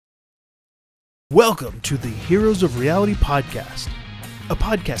Welcome to the Heroes of Reality podcast, a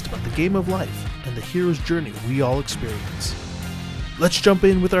podcast about the game of life and the hero's journey we all experience. Let's jump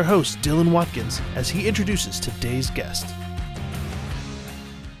in with our host, Dylan Watkins, as he introduces today's guest.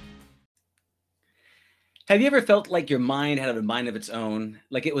 Have you ever felt like your mind had a mind of its own,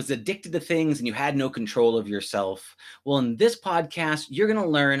 like it was addicted to things and you had no control of yourself? Well, in this podcast, you're going to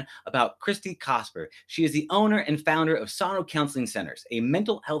learn about Christy Cosper. She is the owner and founder of Sono Counseling Centers, a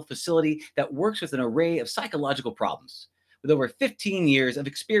mental health facility that works with an array of psychological problems. With over 15 years of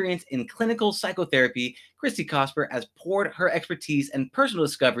experience in clinical psychotherapy, Christy Cosper has poured her expertise and personal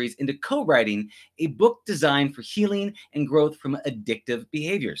discoveries into co-writing a book designed for healing and growth from addictive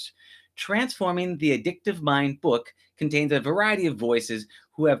behaviors. Transforming the Addictive Mind book contains a variety of voices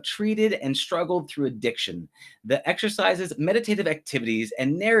who have treated and struggled through addiction. The exercises, meditative activities,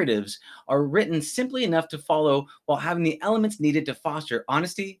 and narratives are written simply enough to follow while having the elements needed to foster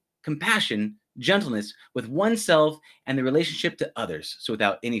honesty, compassion, gentleness with oneself and the relationship to others. So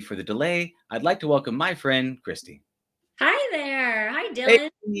without any further delay, I'd like to welcome my friend, Christy. Hi there. Hi, Dylan.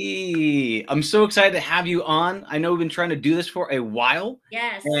 Hey, I'm so excited to have you on. I know we've been trying to do this for a while.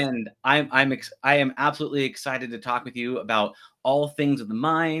 Yes. And I am absolutely excited to talk with you about all things of the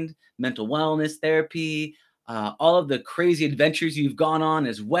mind, mental wellness therapy, all of the crazy adventures you've gone on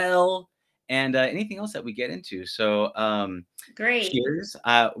as well, and anything else that we get into. So, Great. cheers.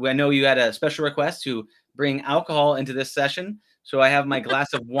 I know you had a special request to bring alcohol into this session, so I have my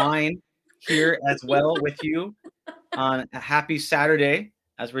glass of wine here as well with you on a happy Saturday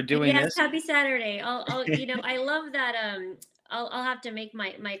as we're doing Yes, this. happy Saturday. I love that. I'll have to make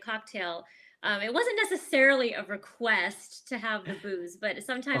my cocktail. It wasn't necessarily a request to have the booze, but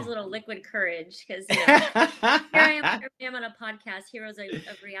sometimes a little liquid courage because here I am on a podcast, Heroes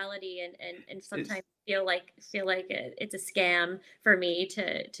of Reality, and sometimes feel like it's a scam for me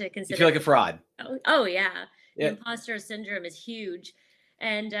to consider. You feel like a fraud. Oh yeah. The imposter syndrome is huge.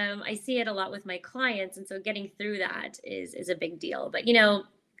 And I see it a lot with my clients, and so getting through that is a big deal. But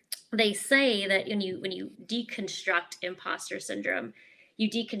they say that when you deconstruct imposter syndrome, you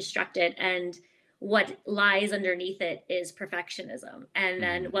deconstruct it, and what lies underneath it is perfectionism, and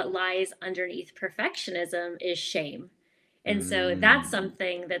then what lies underneath perfectionism is shame. And so that's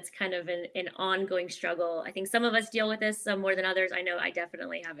something that's kind of an ongoing struggle. I think some of us deal with this, some more than others. I know I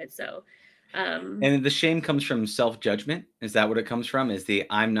definitely have it. So. And the shame comes from self-judgment. Is that what it comes from? Is the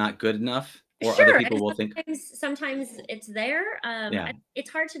I'm not good enough, or sure, other people will think? Sometimes it's there. Yeah. It's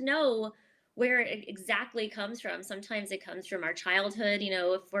hard to know where it exactly comes from. Sometimes it comes from our childhood.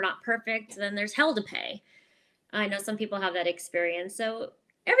 If we're not perfect, then there's hell to pay. I know some people have that experience. So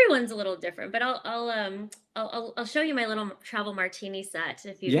everyone's a little different. But I'll show you my little travel martini set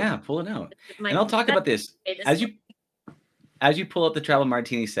if you. Yeah, pull it out, and I'll talk about this as you pull up the travel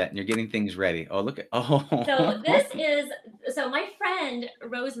martini set and you're getting things ready. Oh, look at So my friend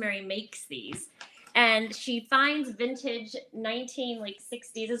Rosemary makes these, and she finds vintage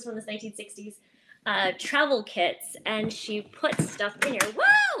 60s. This is from the 1960s travel kits, and she puts stuff in here.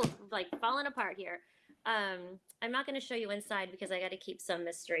 Whoa, like falling apart here. I'm not going to show you inside because I got to keep some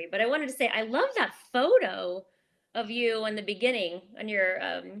mystery. But I wanted to say I love that photo of you in the beginning on your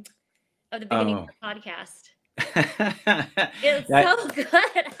of the beginning of the podcast. It's so good.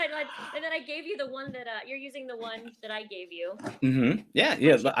 And then I gave you the one that you're using, the one that I gave you. Yeah.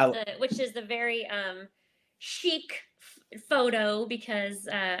 Which is the very chic photo because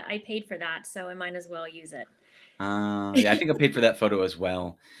I paid for that, so I might as well use it. Yeah, I think I paid for that photo as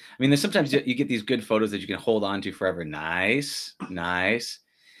well. I mean, there's sometimes you get these good photos that you can hold on to forever. Nice.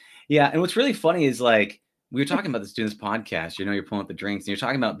 Yeah, and what's really funny is like we were talking about this doing this podcast. You're pulling up the drinks and you're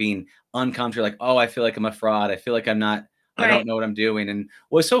talking about being uncomfortable, like, oh, I feel like I'm a fraud. I feel like I'm not. I don't know what I'm doing. And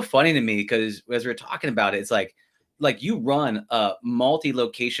what's so funny to me because as we were talking about it, it's like you run a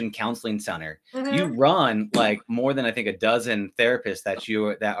multi-location counseling center. You run like more than I think a dozen therapists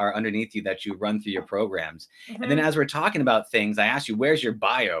that are underneath you that you run through your programs. And then as we're talking about things, I asked you, where's your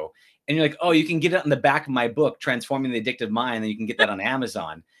bio? And you're like, oh, you can get it on the back of my book, Transforming the Addictive Mind, and you can get that on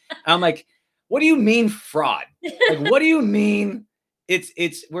Amazon. And I'm like, what do you mean fraud? Like, what do you mean?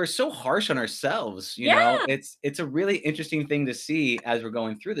 We're so harsh on ourselves, it's a really interesting thing to see as we're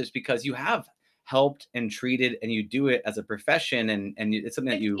going through this because you have helped and treated and you do it as a profession and it's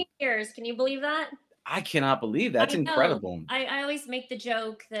something that 15 years. Can you believe that? I cannot believe that's incredible. I always make the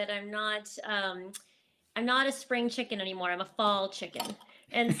joke that I'm not a spring chicken anymore. I'm a fall chicken.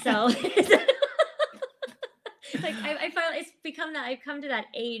 And so like I finally it's become that I've come to that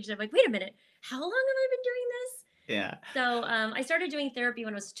age that I'm like, wait a minute, how long have I been doing this? Yeah. So I started doing therapy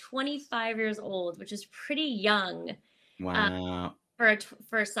when I was 25 years old, which is pretty young. Wow.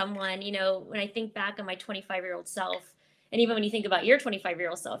 for someone, when I think back on my 25-year-old self, and even when you think about your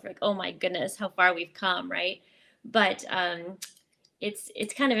 25-year-old self, you're like, oh my goodness, how far we've come, right? But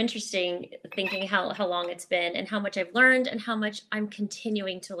it's kind of interesting thinking how long it's been and how much I've learned and how much I'm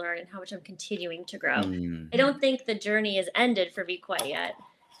continuing to learn and how much I'm continuing to grow. I don't think the journey is ended for me quite yet.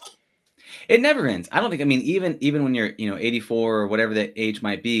 It never ends. I don't think. I mean, even when you're 84 or whatever that age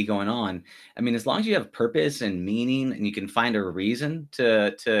might be going on. I mean, as long as you have purpose and meaning and you can find a reason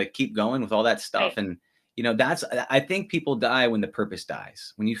to keep going with all that stuff, Right. and that's. I think people die when the purpose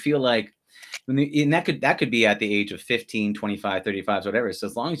dies. When you feel like and that could be at the age of 15, 25, 35, whatever. So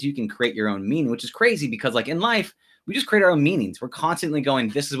as long as you can create your own meaning, which is crazy because like in life, we just create our own meanings. We're constantly going,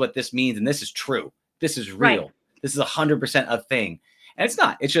 this is what this means, and this is true. This is real. Right. This is 100% a thing. And it's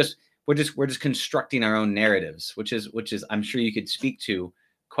not. It's just we're just constructing our own narratives, which is I'm sure you could speak to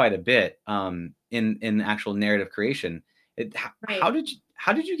quite a bit in actual narrative creation. Right. How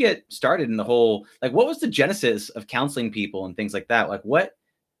did you get started in the whole, like, what was the genesis of counseling people and things like that? Like, what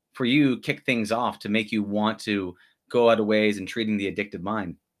for you kicked things off to make you want to go out of ways and treating the addictive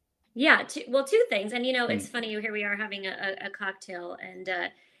mind? Yeah, two things. And it's Mm, funny, here we are having a cocktail, and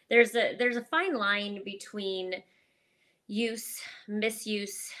there's a fine line between use,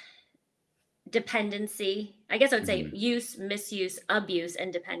 misuse, dependency. I guess I would say mhm, use, misuse, abuse,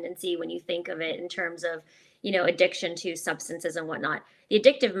 and dependency when you think of it in terms of, addiction to substances and whatnot. The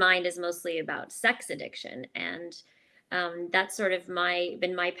addictive mind is mostly about sex addiction. And that's sort of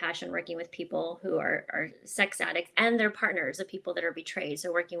been my passion, working with people who are sex addicts and their partners of people that are betrayed.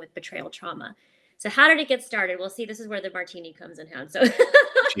 So working with betrayal trauma. So how did it get started? Well, see, this is where the martini comes in hand. So,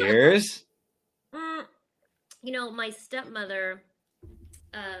 cheers. mm, my stepmother,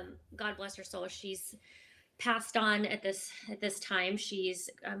 God bless her soul, she's passed on at this time. She's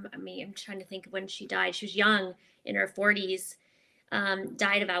I'm trying to think of when she died. She was young, in her 40s,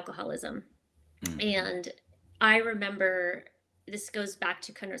 died of alcoholism. Mm, And I remember, this goes back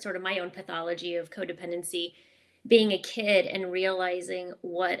to kind of sort of my own pathology of codependency, being a kid and realizing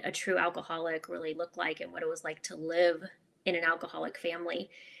what a true alcoholic really looked like and what it was like to live in an alcoholic family.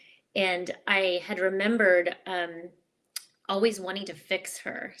 And I had remembered always wanting to fix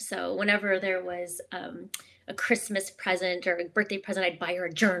her. So whenever there was a Christmas present or a birthday present, I'd buy her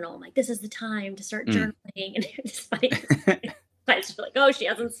a journal. I'm like, this is the time to start mm. journaling. And it's funny, but she's like, oh, she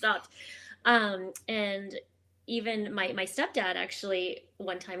hasn't stopped. And even my stepdad, actually,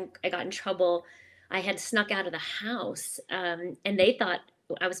 one time I got in trouble. I had snuck out of the house, and they thought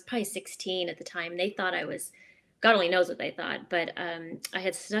I was probably 16 at the time. They thought I was, God only knows what they thought, but I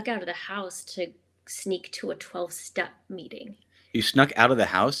had snuck out of the house to sneak to a 12-step meeting. You snuck out of the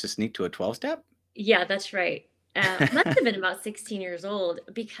house to sneak to a 12 step? Yeah, that's right. Must have been about 16 years old,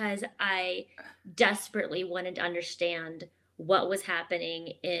 because I desperately wanted to understand what was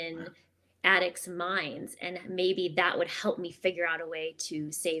happening in addicts' minds, and maybe that would help me figure out a way to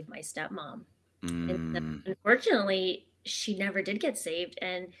save my stepmom. And so, Mm. unfortunately, she never did get saved,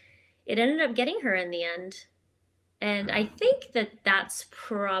 and it ended up getting her in the end. And I think that that's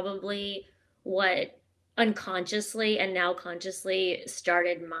probably what unconsciously and now consciously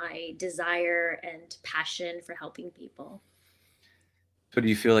started my desire and passion for helping people. So do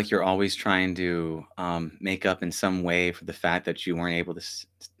you feel like you're always trying to make up in some way for the fact that you weren't able to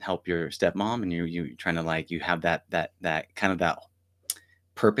help your stepmom, and you trying to, like, you have that kind of that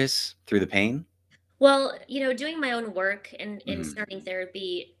purpose through the pain? Well, doing my own work and in Mhm. starting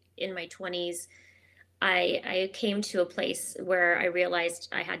therapy in my 20s, I came to a place where I realized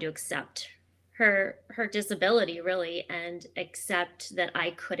I had to accept her disability, really, and accept that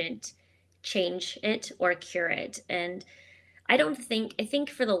I couldn't change it or cure it. And I think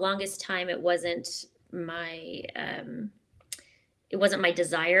for the longest time my it wasn't my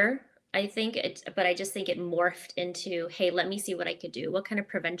desire. But I just think it morphed into, hey, let me see what I could do. What kind of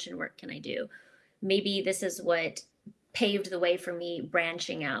prevention work can I do? Maybe this is what paved the way for me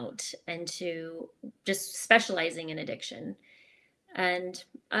branching out into just specializing in addiction. And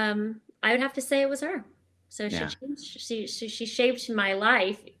I would have to say it was her. So she Yeah. changed. She shaped my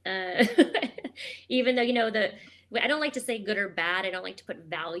life. Even though, I don't like to say good or bad. I don't like to put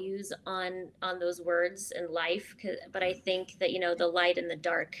values on those words in life. But I think that, the light and the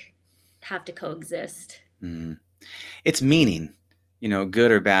dark have to coexist. Mhm. It's meaning,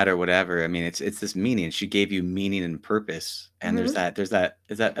 good or bad or whatever. I mean, it's this meaning. She gave you meaning and purpose, and Hmm. there's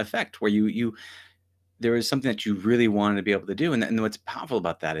that effect where you there was something that you really wanted to be able to do, and what's powerful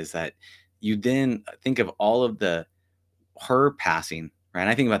about that is that you then think of all of the her passing, right? And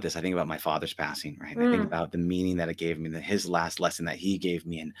I think about this. I think about my father's passing, right? And I think Mm, about the meaning that it gave me, his last lesson that he gave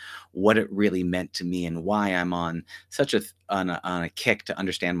me, and what it really meant to me, and why I'm on such on a kick to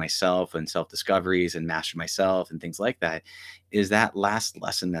understand myself and self discoveries and master myself and things like that. Is that last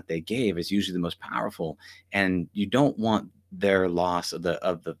lesson that they gave is usually the most powerful, and you don't want their loss of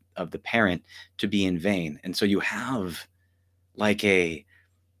the parent to be in vain. And so you have like a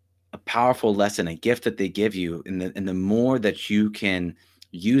powerful lesson, a gift that they give you, and the more that you can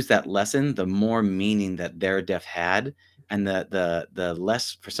use that lesson, the more meaning that their death had, and the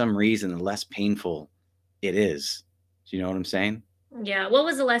less, for some reason, the less painful it is. Do you know what I'm saying? yeah. What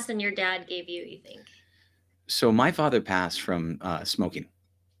was the lesson your dad gave you, you think? So my father passed from smoking.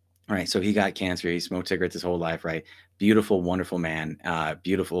 Right. So he got cancer. He smoked cigarettes his whole life. Right. Beautiful, wonderful man,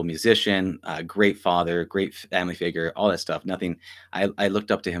 beautiful musician, great father, great family figure, all that stuff. Nothing. I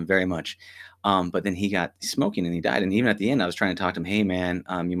looked up to him very much. But then he got smoking and he died. And even at the end, I was trying to talk to him. Hey, man,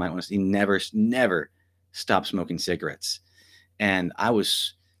 you might want to. He never stopped smoking cigarettes. And I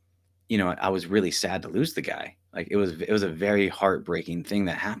was really sad to lose the guy. Like it was a very heartbreaking thing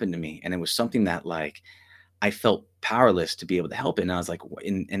that happened to me, and it was something that like I felt powerless to be able to help it. And I was like,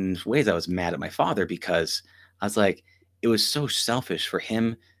 in ways, I was mad at my father because I was like, it was so selfish for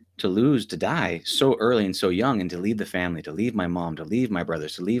him to die so early and so young, and to leave the family, to leave my mom, to leave my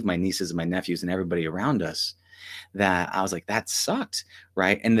brothers, to leave my nieces and my nephews and everybody around us, that I was like, that sucked.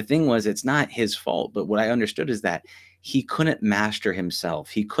 Right. And the thing was, it's not his fault. But what I understood is that he couldn't master himself.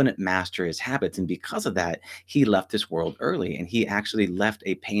 He couldn't master his habits. And because of that, he left this world early, and he actually left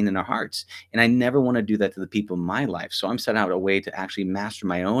a pain in our hearts. And I never want to do that to the people in my life. So I'm set out a way to actually master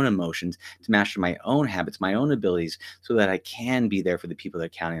my own emotions, to master my own habits, my own abilities, so that I can be there for the people that are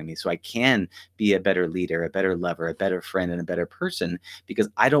counting on me. So I can be a better leader, a better lover, a better friend, and a better person, because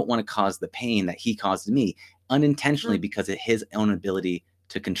I don't want to cause the pain that he caused me unintentionally Mm, because of his own ability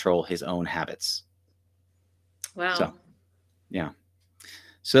to control his own habits. So, wow. yeah.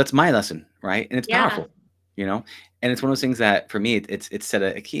 So that's my lesson, right? And it's Yeah. powerful, you know? And it's one of those things that for me, it's set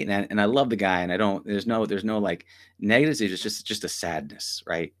a key. And I love the guy, and I don't, there's no like negatives. It's just a sadness,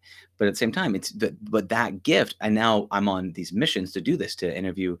 right? But at the same time, but that gift, and now I'm on these missions to do this, to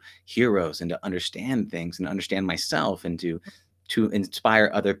interview heroes and to understand things and understand myself, and to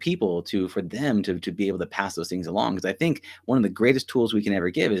inspire other people, to for them to be able to pass those things along. Because I think one of the greatest tools we can ever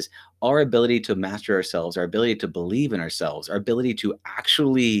give is our ability to master ourselves, our ability to believe in ourselves, our ability to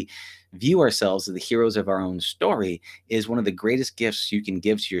actually view ourselves as the heroes of our own story, is one of the greatest gifts you can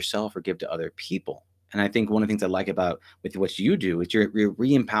give to yourself or give to other people. And I think one of the things I like about with what you do is you're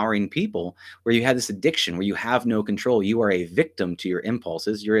re-empowering people, where you have this addiction where you have no control. You are a victim to your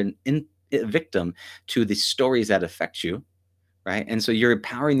impulses. You're a victim to the stories that affect you, right? And so you're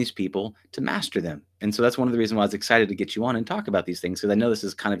empowering these people to master them. And so that's one of the reasons why I was excited to get you on and talk about these things, because I know this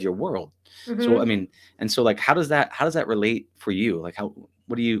is kind of your world. So I Hmm. mean, and so like, how does that relate for you? Like,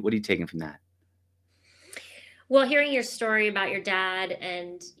 what are you taking from that? Well, hearing your story about your dad,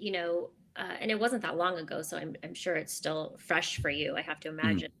 and and it wasn't that long ago, so I'm sure it's still fresh for you. I have to Mhm.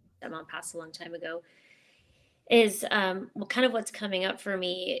 imagine that mom passed a long time ago. Is well, kind of what's coming up for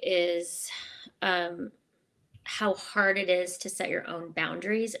me is um, how hard it is to set your own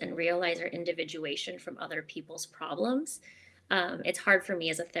boundaries and realize our individuation from other people's problems. It's hard for me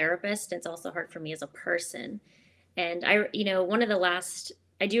as a therapist. It's also hard for me as a person. And one of the last,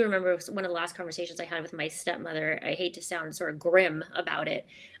 I do remember one of the last conversations I had with my stepmother. I hate to sound sort of grim about it,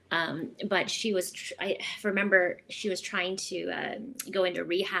 but I remember she was trying to go into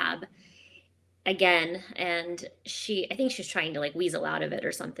rehab again, and I think she was trying to like weasel out of it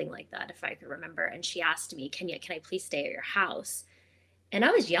or something like that, if I could remember. And she asked me, can I please stay at your house? And I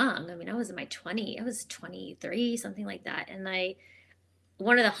was young. I mean, I was in my 20, I was 23, something like that. And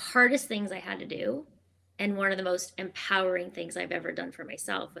one of the hardest things I had to do, and one of the most empowering things I've ever done for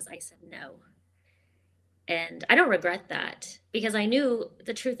myself, was I said no. And I don't regret that, because I knew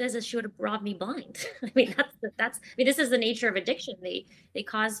the truth is she would have robbed me blind. I mean, I mean, this is the nature of addiction. They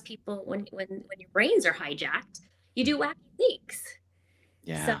cause people, when your brains are hijacked, you do wacky things.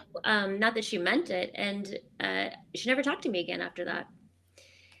 So, Yeah. not that she meant it, and she never talked to me again after that.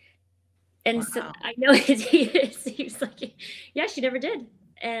 And so Wow. I know it seems like, yeah, she never did.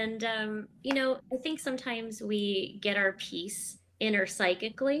 And I think sometimes we get our peace inner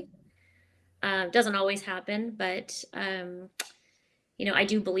psychically. Doesn't always happen, but I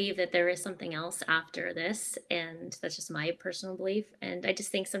do believe that there is something else after this, and that's just my personal belief. And I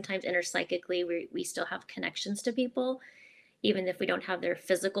just think sometimes inner psychically we still have connections to people, even if we don't have their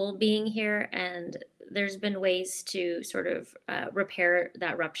physical being here. And there's been ways to sort of repair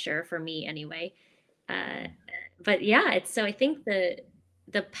that rupture for me anyway. Uh, but yeah, it's so I think that.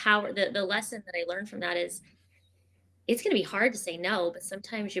 the power, the lesson that I learned from that is it's going to be hard to say no, but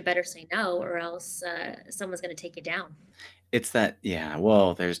sometimes you better say no or else someone's going to take you down. It's that, yeah,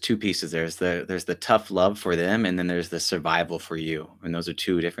 well, there's 2 pieces. There's the tough love for them, and then there's the survival for you, and those are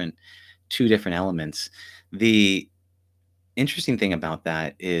 2 different elements. The interesting thing about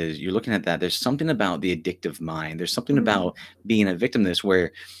that is you're looking at that, there's something about the addictive mind. There's something Mhm. about being a victim of this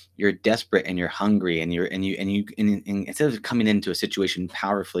where you're desperate and you're hungry and and instead of coming into a situation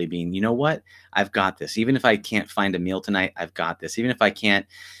powerfully being, you know what, I've got this. Even if I can't find a meal tonight, I've got this. Even if I can't,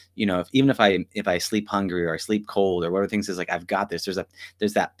 even if I sleep hungry or I sleep cold or whatever things is like, I've got this.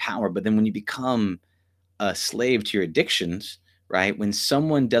 There's that power. But then when you become a slave to your addictions, right? When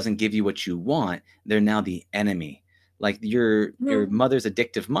someone doesn't give you what you want, they're now the enemy. Like your Mhm. mother's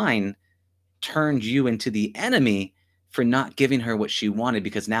addictive mind turned you into the enemy for not giving her what she wanted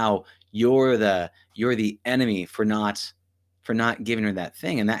because now you're the enemy for not giving her that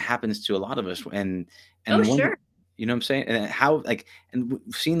thing, and that happens to a lot of us. And Oh, one, sure. you know what I'm saying? And how like and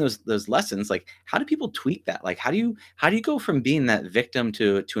seeing those lessons, like how do people tweak that? Like how do you go from being that victim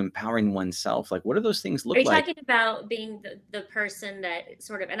to empowering oneself? Like what do those things Are look you like? talking about being the person that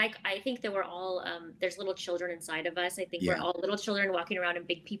sort of, and I think that we're all, there's little children inside of us. I think we're Yeah. all little children walking around in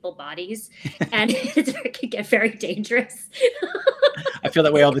big people bodies, and it can get very dangerous. I feel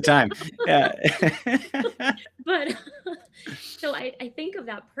that way all the time. Yeah. But so I think of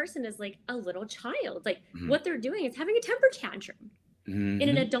that person as like a little child. Like Mhm. what they're doing is having a temper tantrum in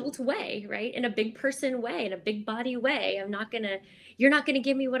an Mhm. adult way, right? In a big person way, in a big body way. You're not gonna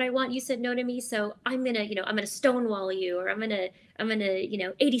give me what I want. You said no to me, so I'm gonna stonewall you, or I'm gonna,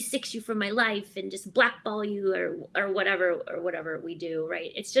 86 you from my life and just blackball you, or whatever we do,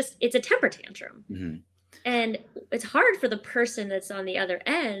 right? It's a temper tantrum. Mhm. And it's hard for the person that's on the other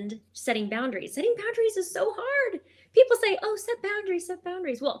end setting boundaries. Setting boundaries is so hard. People say, "Oh, set boundaries, set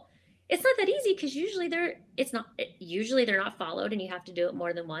boundaries." Well, it's not that easy because usually they're not followed and you have to do it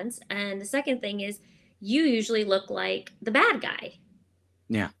more than once. And the second thing is you usually look like the bad guy.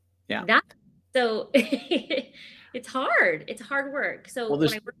 Yeah. Yeah. That so it's hard. It's hard work. So Well, when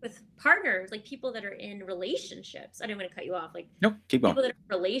I there's work with partners, like people that are in relationships, I didn't want to cut you off, like no, keep going. people that are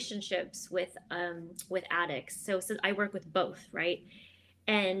in relationships with addicts. So I work with both, right?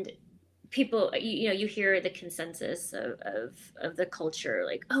 And people, you hear the consensus of the culture,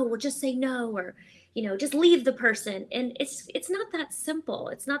 like, oh, well, just say no, or just leave the person. And it's not that simple.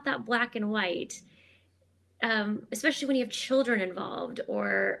 It's not that black and white. Especially when you have children involved,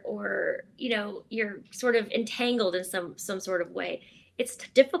 or you're sort of entangled in some sort of way. It's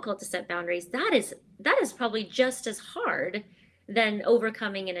difficult to set boundaries. That is probably just as hard than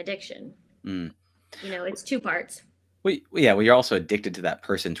overcoming an addiction. Mm. It's two parts. Yeah, well, you're also addicted to that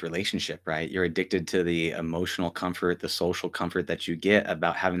person's relationship, right? You're addicted to the emotional comfort, the social comfort that you get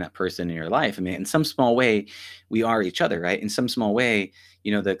about having that person in your life. I mean, in some small way, we are each other, right? In some small way,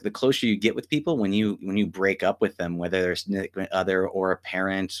 the closer you get with people when you break up with them, whether there's significant other or a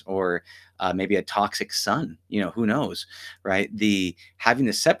parent or maybe a toxic son, who knows, right? The having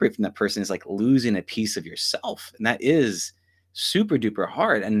to separate from that person is like losing a piece of yourself, and that is super duper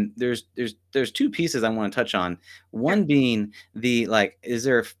hard. And there's 2 pieces I want to touch on, Sure. one being the like, is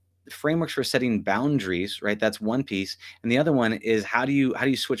there frameworks for setting boundaries, right? That's one piece. And the other one is how do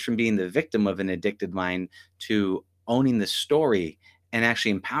you switch from being the victim of an addicted mind to owning the story and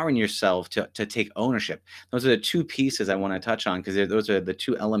actually empowering yourself to take ownership. Those are the 2 pieces I want to touch on because those are the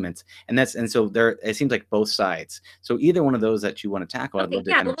 2 elements. And so there it seems like both sides. So either one of those that you want to tackle, I'd Okay, love to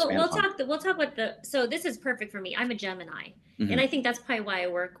yeah, kind of but expand upon. we'll talk about so this is perfect for me. I'm a Gemini. And Hmm. I think that's probably why I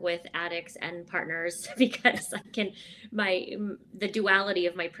work with addicts and partners because the duality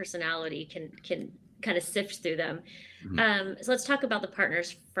of my personality can kind of sift through them. Hmm. So let's talk about the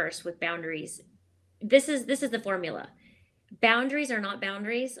partners first with boundaries. This is the formula. Boundaries are not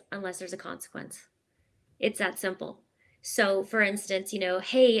boundaries unless there's a consequence. It's that simple. So for instance,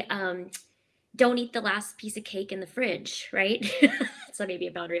 hey, don't eat the last piece of cake in the fridge, right? So maybe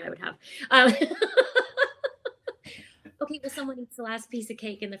a boundary I would have. Um, okay, well, someone eats the last piece of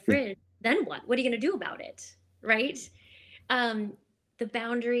cake in the fridge. Then what? What are you going to do about it? Right? Um, the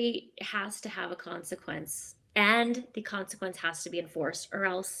boundary has to have a consequence, and the consequence has to be enforced, or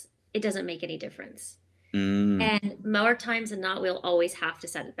else it doesn't make any difference. Mm, And more times than not, we'll always have to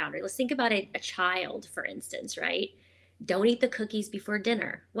set a boundary. Let's think about a child, for instance, right? Don't eat the cookies before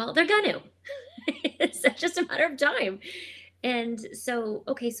dinner. Well, they're going to. It's just a matter of time. And so,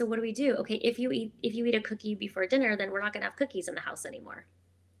 okay, so what do we do? Okay, if you eat a cookie before dinner, then we're not going to have cookies in the house anymore.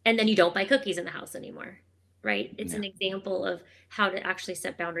 And then you don't buy cookies in the house anymore. Right? It's yeah. an example of how to actually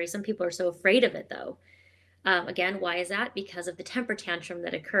set boundaries. Some people are so afraid of it though. Again, why is that? Because of the temper tantrum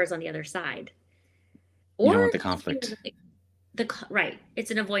that occurs on the other side. You don't Or want the conflict. right,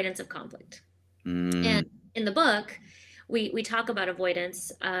 it's an avoidance of conflict. Mm, And in the book, we talk about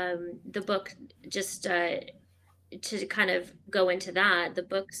avoidance. The book, just to kind of go into that, the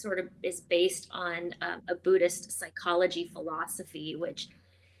book sort of is based on a Buddhist psychology philosophy, which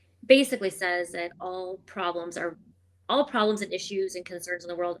basically says that all problems and issues and concerns in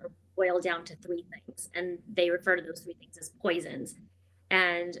the world are boiled down to three things, and they refer to those three things as poisons.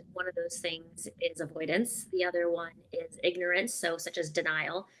 And one of those things is avoidance. The other one is ignorance, so such as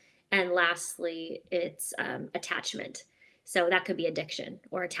denial. And lastly, it's attachment. So that could be addiction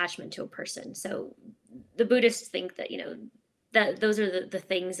or attachment to a person. So the Buddhists think that, that those are the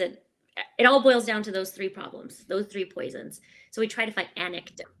things that it all boils down to those three problems, those three poisons. So we try to find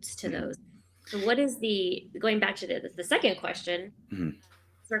anecdotes to those. So what is going back to the second question, mhm.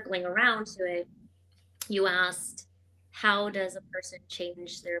 circling around to it, you asked, how does a person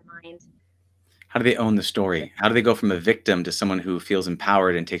change their mind? How do they own the story? How do they go from a victim to someone who feels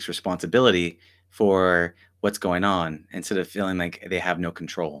empowered and takes responsibility for what's going on instead of feeling like they have no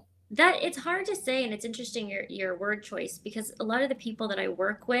control? That it's hard to say, and it's interesting your word choice, because a lot of the people that I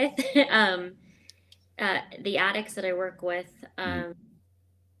work with, the addicts that I work with, Mhm,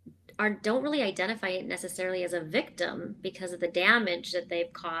 don't really identify it necessarily as a victim because of the damage that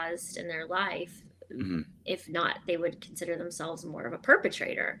they've caused in their life. mhm. If not, they would consider themselves more of a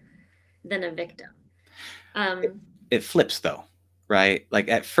perpetrator than a victim. Um, It flips though, right? Like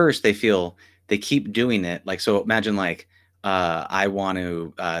at first they keep doing it. Like, so imagine like, I want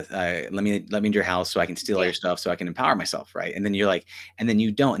to, let me into your house so I can steal all yeah, your stuff so I can empower myself. Right. And then you're like, and then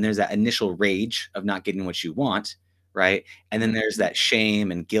you don't. And there's that initial rage of not getting what you want. Right. And then there's that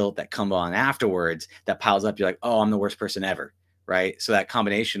shame and guilt that come on afterwards that piles up. You're like, oh, I'm the worst person ever. Right. So that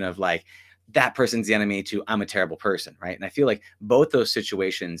combination of like, that person's the enemy to I'm a terrible person. Right. And I feel like both those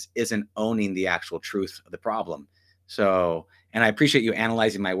situations isn't owning the actual truth of the problem. So, and I appreciate you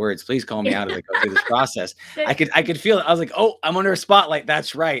analyzing my words. Please call me yeah. out as I go through this process. I could feel it. I was like, oh, I'm under a spotlight.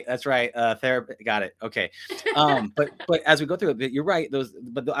 That's right. That's right. Therapy. Got it. Okay. But as we go through it, you're right.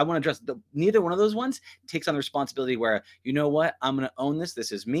 I want to address neither one of those ones takes on the responsibility where, you know what, I'm going to own this.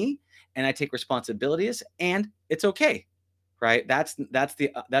 This is me. And I take responsibilities and it's okay. Right. That's not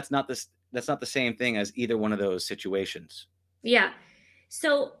the same thing as either one of those situations. Yeah.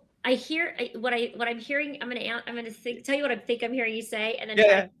 So I hear what I'm hearing. I'm gonna tell you what I think I'm hearing you say, and then Yeah.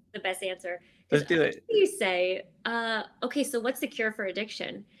 try to Yeah. the best answer. Because Let's do it. you say, okay, so what's the cure for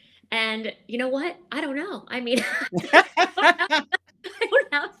addiction? And you know what? I don't know. I mean, I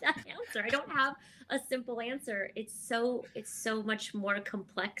don't have that answer. I don't have a simple answer. It's so much more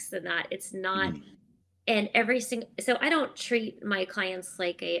complex than that. It's not. Mhm. And every single, so I don't treat my clients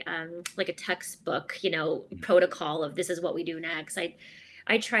like a textbook, protocol of this is what we do next.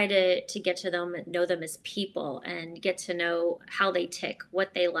 I try to get to them, know them as people, and get to know how they tick,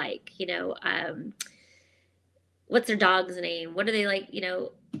 what they like, what's their dog's name, what do they like,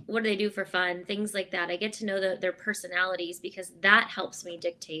 what do they do for fun, things like that. I get to know their personalities, because that helps me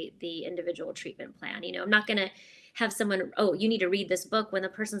dictate the individual treatment plan. I'm not going to have someone, oh, you need to read this book, when the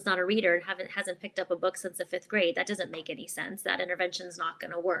person's not a reader and hasn't picked up a book since the fifth grade. That doesn't make any sense. That intervention is not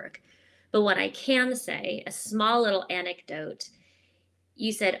going to work. But what I can say, a small little anecdote,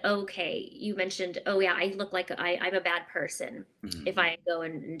 you said, okay, you mentioned, oh yeah, I look like I'm a bad person Mhm. if I go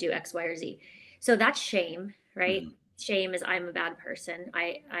and do X, Y, or Z. So that's shame, right? Mhm. Shame is I'm a bad person.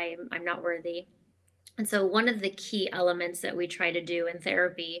 I'm not worthy. And so one of the key elements that we try to do in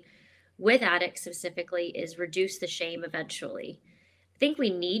therapy with addicts specifically is reduce the shame eventually. I think we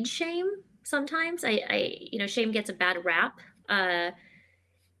need shame sometimes. Shame gets a bad rap,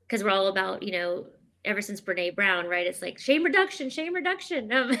 because we're all about, ever since Brene Brown, right? It's like shame reduction, shame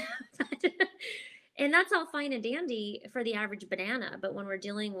reduction. And that's all fine and dandy for the average banana. But when we're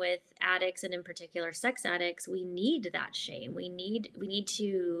dealing with addicts, and in particular sex addicts, we need that shame. We need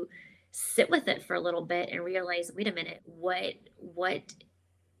to sit with it for a little bit and realize, wait a minute, what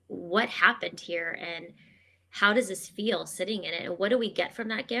happened here, and how does this feel sitting in it, and what do we get from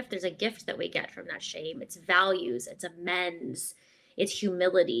that gift? There's a gift that we get from that shame. It's values, it's amends, it's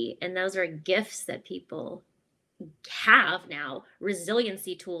humility, and those are gifts that people have now,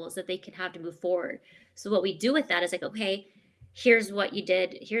 resiliency tools that they can have to move forward. So what we do with that is like, okay, here's what you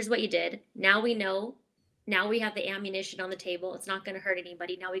did, now we know, now we have the ammunition on the table, it's not going to hurt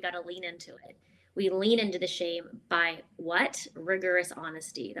anybody, now we got to lean into it. We lean into the shame by what? Rigorous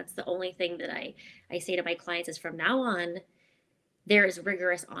honesty. That's the only thing that I say to my clients is, from now on, there is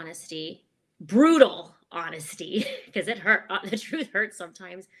rigorous honesty, brutal honesty, because it hurt. The truth hurts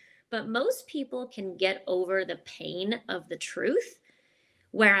sometimes, but most people can get over the pain of the truth,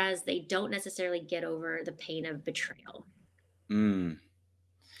 whereas they don't necessarily get over the pain of betrayal. Mm.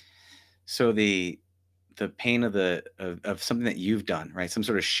 So the pain of of something that you've done, right? Some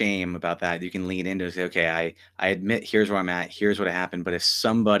sort of shame about that, you can lean into and say, okay, I admit here's where I'm at, here's what happened. But if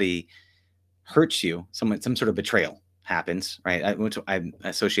somebody hurts you, some sort of betrayal happens, right? I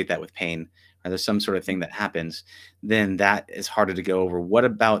associate that with pain. Or there's some sort of thing that happens, then that is harder to go over. What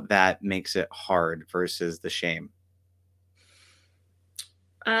about that makes it hard versus the shame?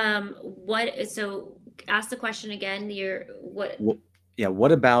 What? So ask the question again. You're what? Wh- yeah,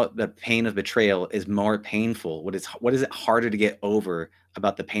 what about the pain of betrayal is more painful? What is it harder to get over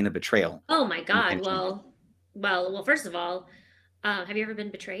about the pain of betrayal? Oh my And God. tension? Well. First of all, have you ever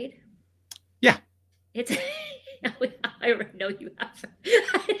been betrayed? Yeah. It's. I know you have.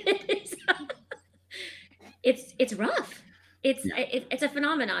 It's, it's rough. Yeah. It's a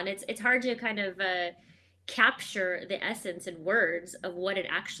phenomenon. It's hard to kind of capture the essence in words of what it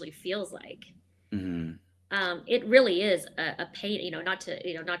actually feels like. Mhm. It really is a pain. Not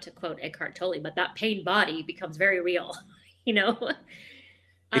to quote Eckhart Tolle, but that pain body becomes very real. You know.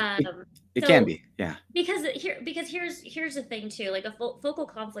 It it Um, it can so be, yeah. because here's the thing too. Like a focal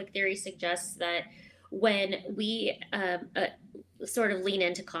conflict theory suggests that when we sort of lean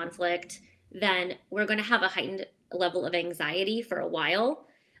into conflict, then we're going to have a heightened level of anxiety for a while.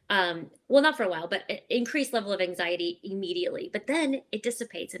 Well, not for a while, but an increased level of anxiety immediately. But then it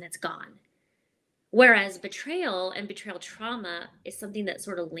dissipates and it's gone. Whereas betrayal and betrayal trauma is something that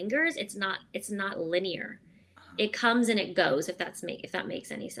sort of lingers. It's not linear. It comes and it goes. If that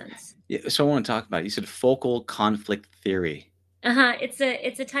makes any sense. Yeah, so I wanna talk about it. You said focal conflict theory. Uh-huh. It's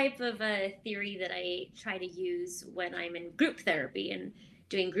a type of theory that I try to use when I'm in group therapy and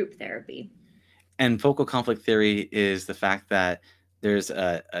doing group therapy. And focal conflict theory is the fact that there's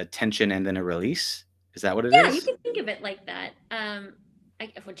a tension and then a release? Is that what it Yeah, you is? can think of it like that.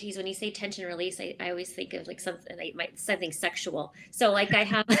 Well, geez, when you say tension release, I always think of like something sexual. So like I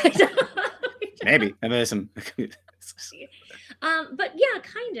have, Maybe. I mean, there's some but yeah,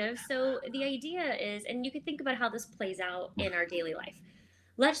 kind of. So the idea is, and you can think about how this plays out in our daily life.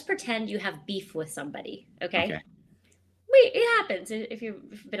 Let's pretend you have beef with somebody. Okay. Okay. Wait, it happens if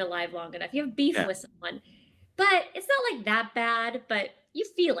you've been alive long enough. You have beef Yeah. with someone, but it's not like that bad, but you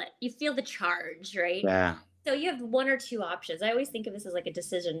feel it. You feel the charge, right? Yeah. So you have one or two options. I always think of this as like a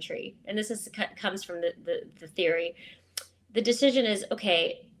decision tree, and this comes from the theory. The decision is,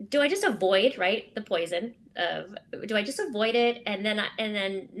 okay, do I just avoid, right, the poison of, do I just avoid it and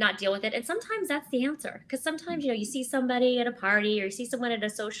then not deal with it? And sometimes that's the answer, because sometimes you see somebody at a party or you see someone at a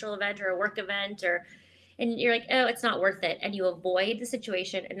social event or a work event, or and you're like, oh, it's not worth it, and you avoid the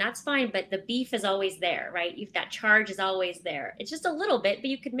situation, and that's fine. But the beef is always there, right? That charge is always there. It's just a little bit, but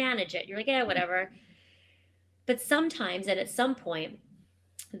you could manage it. You're like, yeah, whatever. But sometimes, and at some point,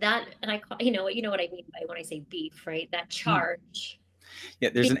 that, and I call, you know what I mean by when I say beef, right? That Mm. charge Yeah,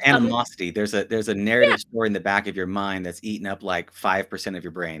 there's an becomes, animosity. There's a yeah, narrative story in the back of your mind that's eating up, like, 5% of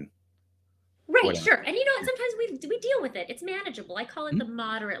your brain or right, whatever. sure. And Yeah. sometimes we deal with it. It's manageable. I call it Mhm. the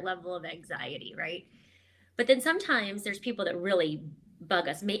moderate level of anxiety, right? But then sometimes there's people that really bug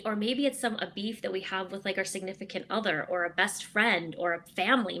us. Or maybe it's a beef that we have with like our significant other or a best friend or a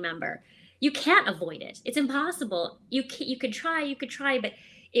family member. You can't avoid it. It's impossible. You could try, but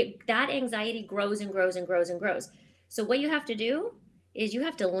that anxiety grows and grows and grows and grows. So what you have to do is you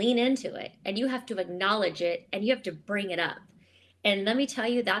have to lean into it and you have to acknowledge it and you have to bring it up. And let me tell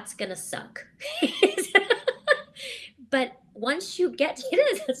you, that's gonna suck. But once you get it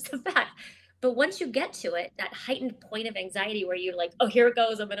is, that's the fact. But once you get to it, that heightened point of anxiety where you're like, oh, here it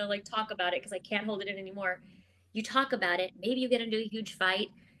goes, I'm gonna like talk about it because I can't hold it in anymore. You talk about it, maybe you get into a huge fight,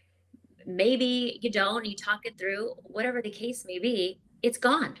 maybe you don't, you talk it through, whatever the case may be, it's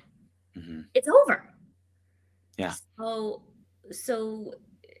gone. Mhm. It's over. Yeah. So so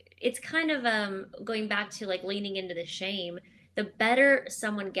it's kind of going back to like leaning into the shame. The better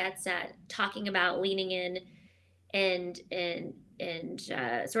someone gets at talking about leaning in and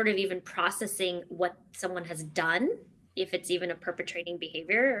sort of even processing what someone has done, if it's even a perpetrating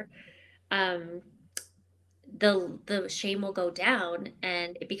behavior, um, the shame will go down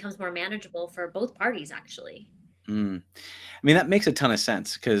and it becomes more manageable for both parties actually. Mm. I mean, that makes a ton of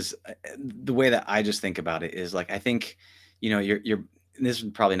sense because the way that I just think about it is like I think, you're. This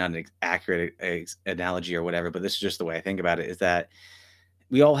is probably not an accurate analogy or whatever, but this is just the way I think about it. Is that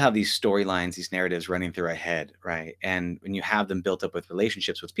we all have these storylines, these narratives running through our head, right? And when you have them built up with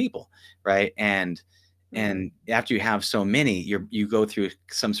relationships with people, right? And And after you have so many, you go through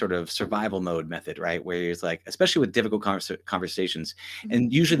some sort of survival mode method, right? Where it's like, especially with difficult conversations,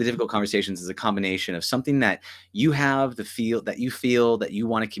 and usually the difficult conversations is a combination of something that you have the feel that you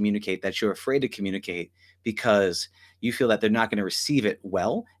want to communicate, that you're afraid to communicate because you feel that they're not going to receive it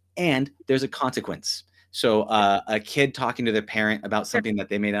well, and there's a consequence. So a kid talking to their parent about Sure. something that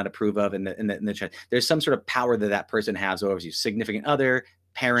they may not approve of in the chat, there's some sort of power that that person has over you, significant other,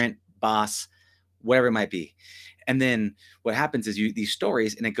 parent, boss, whatever it might be. And then what happens is these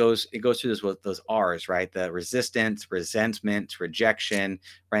stories, and it goes through this with those R's, right? The resistance, resentment, rejection,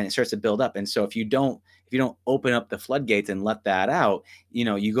 right? And it starts to build up. And so if you don't open up the floodgates and let that out,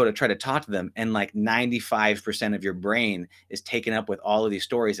 you go to try to talk to them, and like 95% of your brain is taken up with all of these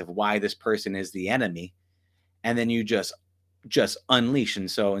stories of why this person is the enemy. And then you just unleash.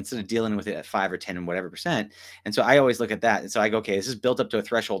 And so instead of dealing with it at 5 or 10 and whatever percent, and so I always look at that. And so I go, okay, this is built up to a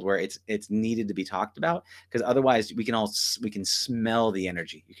threshold where it's needed to be talked about, because otherwise we can smell the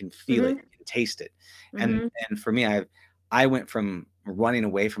energy, you can feel it, you can taste it. And for me, I went from running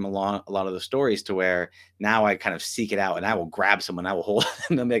away from a lot of the stories to where now I kind of seek it out, and I will grab someone, I will hold them,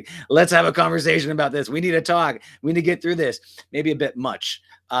 and I'm like, let's have a conversation about this. We need to talk. We need to get through this. Maybe a bit much,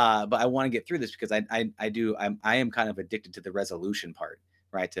 but I want to get through this because I am kind of addicted to the resolution part,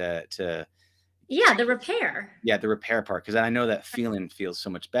 right? Yeah, the repair. Yeah, the repair part, because I know that feeling feels so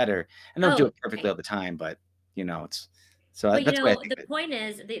much better. I don't do it perfectly all the time, but it's so But that's the way I think the of it. point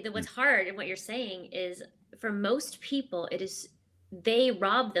is, what's hard and what you're saying is, for most people, they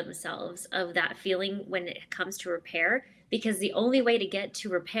rob themselves of that feeling when it comes to repair, because the only way to get to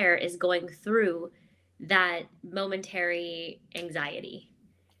repair is going through that momentary anxiety.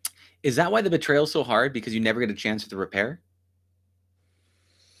 Is that why the betrayal is so hard? Because you never get a chance for the repair?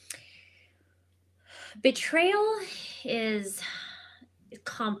 Betrayal is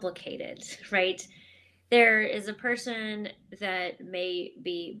complicated, right? There is a person that may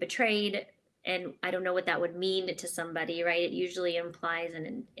be betrayed, and I don't know what that would mean to somebody, right? It usually implies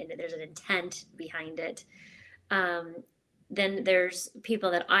there's an intent behind it. Then there's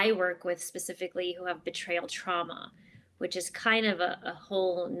people that I work with specifically who have betrayal trauma, which is kind of a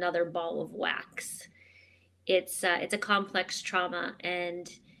whole nother ball of wax. It's a complex trauma,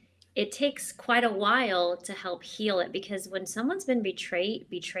 and it takes quite a while to help heal it, because when someone's been betrayed,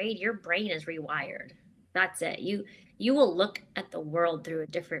 your brain is rewired. That's it. You will look at the world through a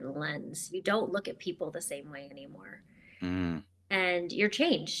different lens. You don't look at people the same way anymore. And you're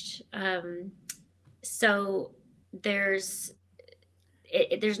changed. So there's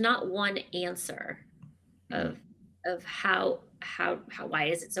not one answer of how why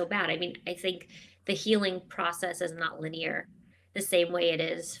is it so bad. I mean, I think the healing process is not linear, the same way it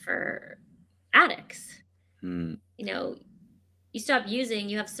is for addicts. You stop using,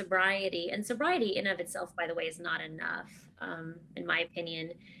 you have sobriety, and sobriety in of itself, by the way, is not enough. In my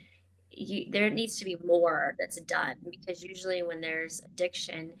opinion, there needs to be more that's done, because usually when there's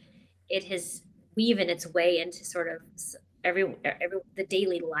addiction, it has weaven its way into sort of every the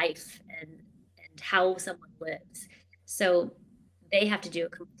daily life and how someone lives. So they have to do a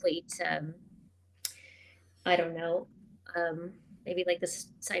complete I don't know, maybe like this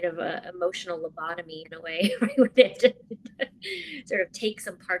side of emotional lobotomy in a way, right? Where they have to sort of take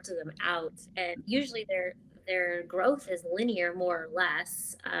some parts of them out, and usually their growth is linear, more or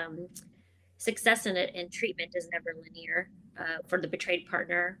less. Success in treatment is never linear for the betrayed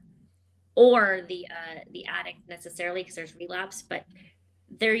partner or the addict necessarily, because there's relapse, but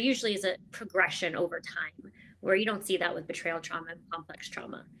there usually is a progression over time, where you don't see that with betrayal trauma and complex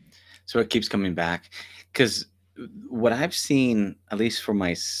trauma. So it keeps coming back, because what I've seen, at least for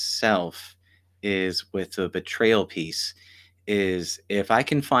myself, is with the betrayal piece, is if I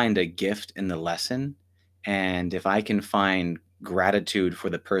can find a gift in the lesson, and if I can find gratitude for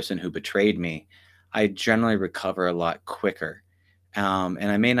the person who betrayed me, I generally recover a lot quicker. And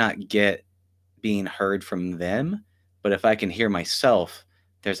I may not get being heard from them, but if I can hear myself,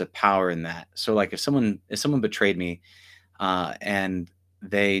 there's a power in that. So like if someone betrayed me, and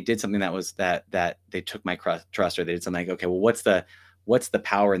they did something that they took my trust, or they did something like, okay, well, what's the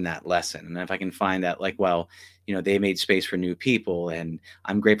power in that lesson? And if I can find that, like, well, they made space for new people, and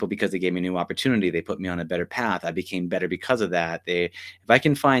I'm grateful because they gave me a new opportunity. They put me on a better path. I became better because of that. If I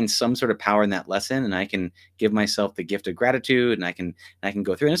can find some sort of power in that lesson, and I can give myself the gift of gratitude, and I can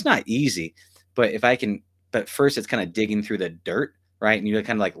go through, and it's not easy, but but first it's kind of digging through the dirt, right? And you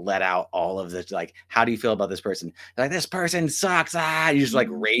kind of like let out all of this, like, how do you feel about this person? Like, this person sucks. You just like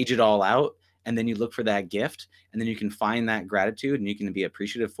rage it all out. And then you look for that gift, and then you can find that gratitude, and you can be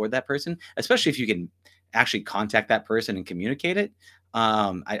appreciative for that person, especially if you can actually contact that person and communicate it.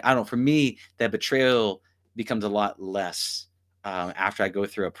 I don't know. For me, that betrayal becomes a lot less after I go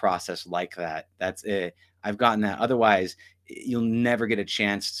through a process like that. That's it. I've gotten that. Otherwise, you'll never get a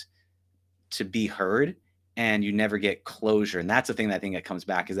chance to be heard, and you never get closure. And that's the thing that I think that comes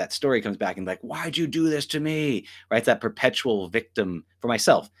back is that story comes back and like, why'd you do this to me? Right? It's that perpetual victim for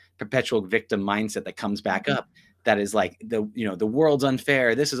myself, perpetual victim mindset that comes back up. That is like the world's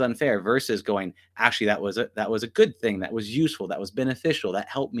unfair. This is unfair versus going, actually, that was a good thing. That was useful. That was beneficial. That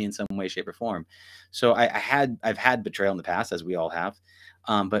helped me in some way, shape, or form. So I've had betrayal in the past, as we all have.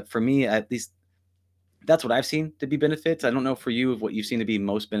 But for me, at least that's what I've seen to be benefits. I don't know for you of what you've seen to be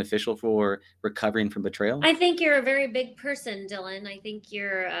most beneficial for recovering from betrayal. I think you're a very big person, Dylan. I think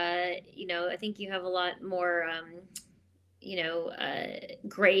you're, I think you have a lot more,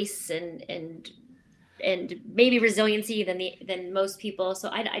 grace and maybe resiliency than most people. So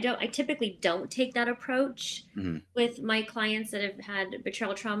I typically don't take that approach with my clients that have had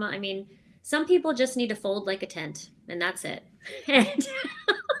betrayal trauma. I mean, some people just need to fold like a tent, and that's it. And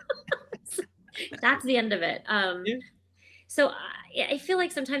that's the end of it. Yeah. So I feel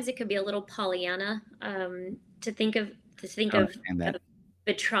like sometimes it could be a little Pollyanna to think of I understand that.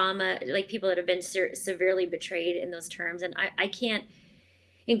 the trauma, like people that have been severely betrayed in those terms. And I can't,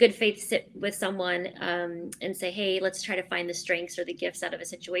 in good faith, sit with someone and say, hey, let's try to find the strengths or the gifts out of a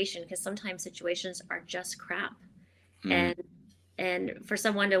situation, because sometimes situations are just crap. And for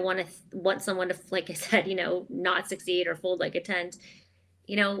someone to want someone to, like I said, not succeed or fold like a tent,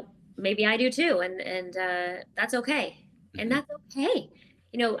 maybe I do too, and that's okay. And that's okay.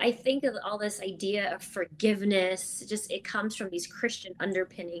 I think of all this idea of forgiveness, it comes from these Christian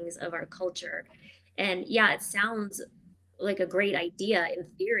underpinnings of our culture. And yeah, it sounds like a great idea in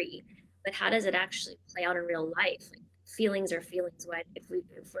theory, but how does it actually play out in real life? Like, feelings are feelings. If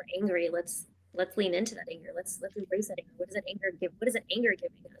we're angry, let's lean into that anger. Let's embrace that anger. What does that anger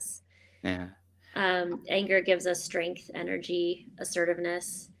giving us? Yeah. Anger gives us strength, energy,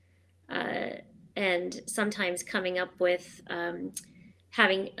 assertiveness. And sometimes coming up with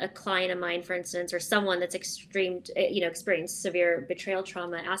having a client of mine, for instance, or someone that's experienced severe betrayal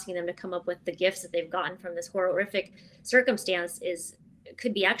trauma, asking them to come up with the gifts that they've gotten from this horrific circumstance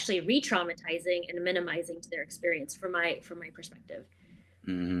could be actually re-traumatizing and minimizing to their experience from my perspective.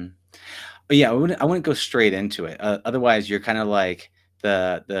 But yeah, I wouldn't go straight into it. Otherwise, you're kind of like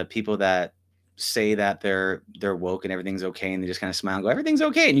the people that say that they're woke and everything's okay, and they just kind of smile and go, everything's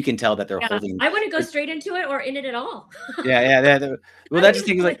okay, and you can tell that they're holding. I wouldn't go straight into it or in it at all. Yeah. Well, that's just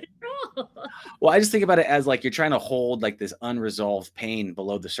things like. all. Well, I just think about it as like you're trying to hold like this unresolved pain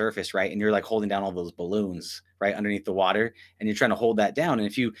below the surface, right? And you're like holding down all those balloons, right, underneath the water, and you're trying to hold that down. And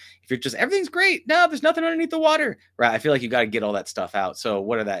if you're just everything's great, no, there's nothing underneath the water, right? I feel like you got to get all that stuff out. So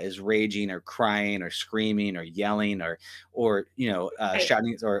whether that is raging or crying or screaming or yelling or Right.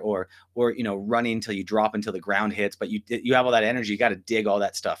 shouting or running until you drop until the ground hits, but you have all that energy, you got to dig all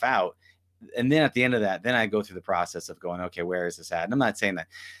that stuff out. And then at the end of that, then I go through the process of going, okay, where is this at? And I'm not saying that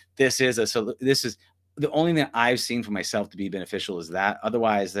this is the only thing I've seen for myself to be beneficial is that.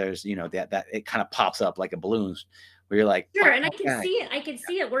 Otherwise, there's that it kind of pops up like a balloon, where you're like, Sure, and I "Fuck, can yeah." see it. I can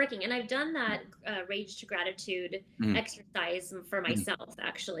see it working, and I've done that rage to gratitude Mhm. exercise for Mhm. myself,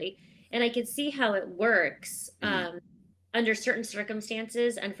 actually, and I can see how it works under certain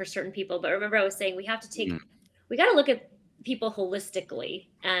circumstances and for certain people. But remember, I was saying we got to look at people holistically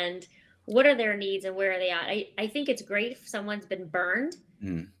and what are their needs and where are they at. I think it's great if someone's been burned.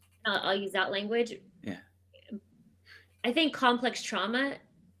 Mhm. I'll use that language. Yeah. I think complex trauma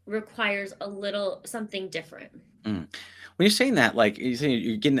requires a little something different. When you're saying that, like you're saying,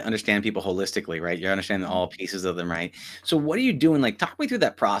 you're getting to understand people holistically, right? You're understanding all pieces of them, right? So what are you doing? Like, talk me through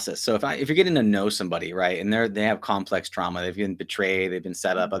that process. So if you're getting to know somebody, right, and they have complex trauma, they've been betrayed, they've been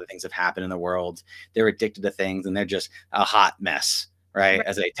set up, other things have happened in the world, they're addicted to things, and they're just a hot mess, right? Right.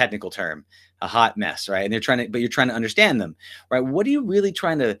 As a technical term, a hot mess, right? And you're trying to understand them, right? What are you really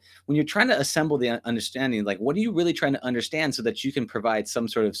when you're trying to assemble the understanding, like, what are you really trying to understand so that you can provide some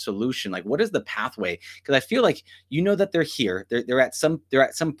sort of solution? Like, what is the pathway? Because I feel like that they're here, they're at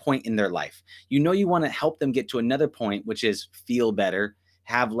some point in their life. You want to help them get to another point, which is feel better,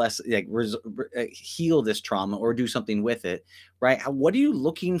 have less, like heal this trauma or do something with it, right? What are you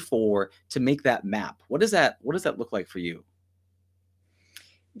looking for to make that map? What does that look like for you?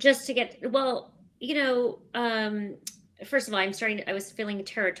 Just to get first of all, I was feeling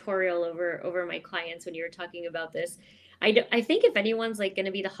territorial over my clients when you were talking about this. I think if anyone's like going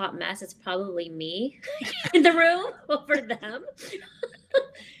to be the hot mess, it's probably me in the room over them.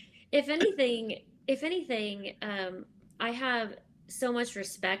 If anything, I have so much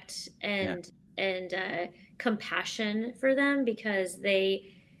respect and compassion for them, because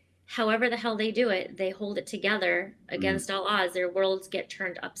they, however the hell they do it, they hold it together against all odds. Their worlds get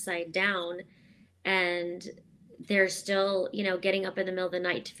turned upside down, and they're still, getting up in the middle of the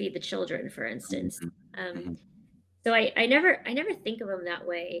night to feed the children, for instance. So I never think of them that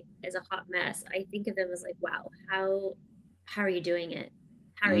way, as a hot mess. I think of them as like, wow, how are you doing it?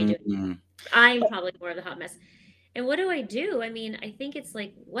 How are you doing it? I'm probably more of the hot mess. And what do I do? I mean, I think it's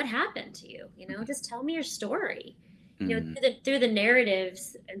like, what happened to you? Just tell me your story. Through the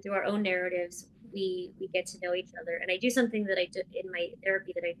narratives and through our own narratives, we get to know each other. And I do something that I do in my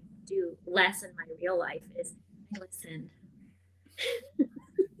therapy that I do less in my real life, is I listen.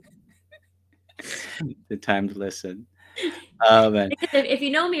 The time to listen. Oh man. If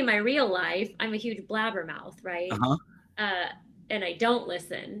you know me in my real life, I'm a huge blabbermouth, right? And I don't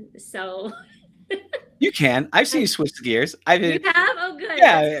listen. So you can. I've seen you switch gears. You have? Oh, good.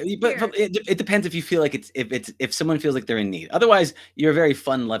 Yeah, but it depends if you feel like if someone feels like they're in need. Otherwise, you're a very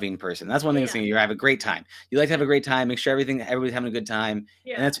fun-loving person. That's one thing. Yeah. You have a great time. You like to have a great time. Make sure everybody's having a good time.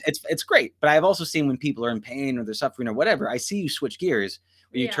 Yeah. And it's great. But I've also seen when people are in pain or they're suffering or whatever, I see you switch gears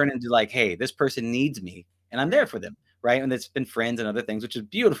where you turn into like, hey, this person needs me, and I'm there for them. Right. And it's been friends and other things, which is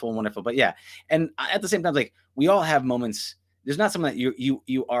beautiful and wonderful. But yeah. And at the same time, like, we all have moments. There's not something that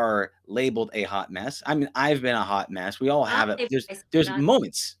you are labeled a hot mess. I mean, I've been a hot mess. We all have it. There's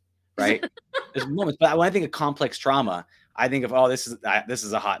moments, right? There's moments. But when I think of complex trauma, I think of, this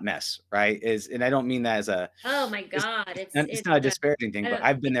is a hot mess, right? And I don't mean that as a, oh my God, it's not a disparaging thing, but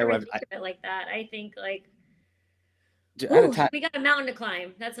I've been there. Where like that. I think like, we got a mountain to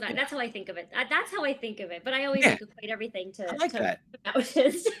climb. That's how I think of it. That's how I think of it. But I always equate everything to that.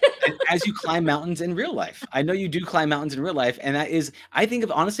 Mountains. As you climb mountains in real life. I know you do climb mountains in real life. And that is, I think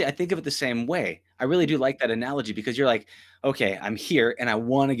of it the same way. I really do like that analogy, because you're like, okay, I'm here and I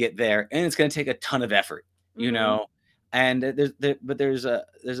want to get there, and it's going to take a ton of effort, and there's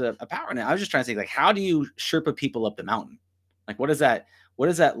a power in it. I was just trying to think, like, how do you Sherpa people up the mountain? Like, what does that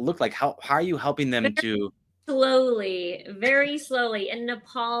look like? How are you helping them to slowly, very slowly? In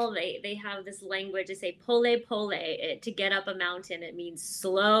Nepal, they have this language. They say pole pole. To get up a mountain, it means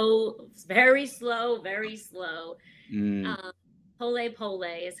slow, very slow, very slow. Pole pole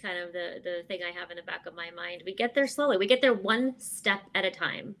is kind of the thing I have in the back of my mind. We get there slowly. We get there one step at a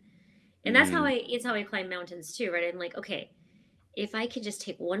time, and that's how I climb mountains too, right? I'm like, okay, if I could just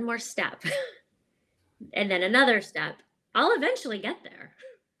take one more step, and then another step, I'll eventually get there.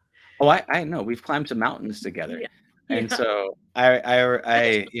 Oh, I know. We've climbed some mountains together. Yeah. And so I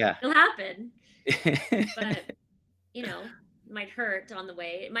it'll happen. But it might hurt on the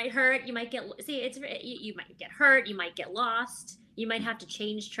way. It might hurt. You might you might get hurt. You might get lost. You might have to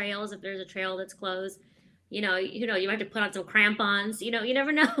change trails if there's a trail that's closed. You might have to put on some crampons. You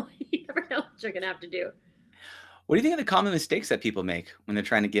never know. You never know what you're gonna have to do. What do you think are the common mistakes that people make when they're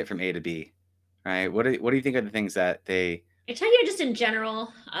trying to get from A to B? Right. What do you think are the things that they? I tell you, just in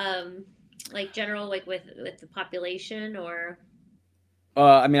general, like with the population, or.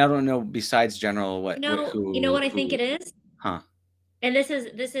 I mean, I don't know. Besides general, what? What I think it is. Huh. And this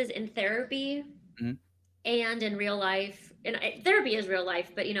is in therapy, and in real life. And therapy is real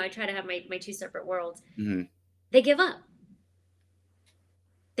life, but I try to have my two separate worlds. They give up.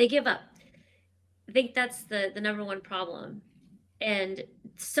 They give up. I think that's the number one problem. And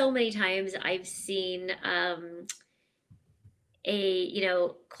so many times I've seen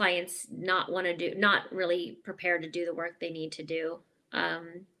clients not really prepared to do the work they need to do.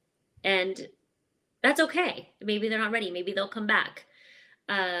 And that's okay. Maybe they're not ready. Maybe they'll come back.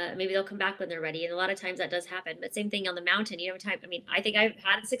 Maybe they'll come back when they're ready. And a lot of times that does happen. But same thing on the mountain. I think I've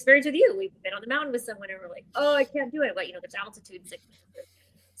had this experience with you. We've been on the mountain with someone and we're like, oh, I can't do it. But there's altitude sickness.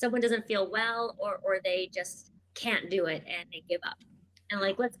 Someone doesn't feel well, or they just can't do it and they give up. And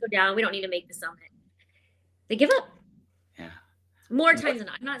like, let's go down. We don't need to make the summit. They give up. Yeah. More times than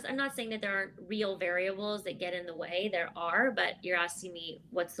not. I'm not saying that there aren't real variables that get in the way. There are, but you're asking me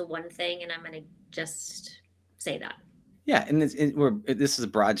what's the one thing, and I'm going to just say that. Yeah, and this is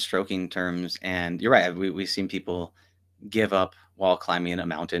broad stroking terms, and you're right. We've seen people give up while climbing a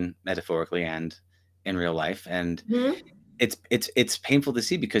mountain, metaphorically and in real life, and it's painful to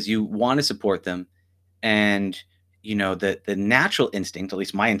see, because you want to support them, and the natural instinct, at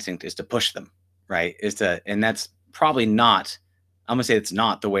least my instinct, is to push them, right? And that's probably not. I'm gonna say it's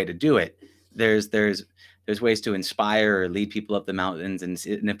not the way to do it. There's ways to inspire or lead people up the mountains, and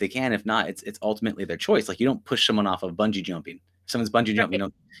if they can, if not, it's ultimately their choice. Like, you don't push someone off of bungee jumping. If someone's bungee jumping,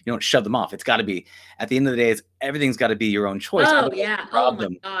 you don't shove them off. It's got to be, at the end of the day, everything's got to be your own choice. Oh yeah. Oh my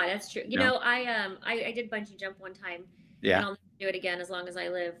God, that's true. I did bungee jump one time. Yeah. And I'll do it again as long as I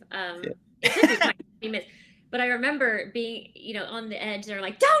live. It took me 20 minutes. But I remember being, on the edge. They're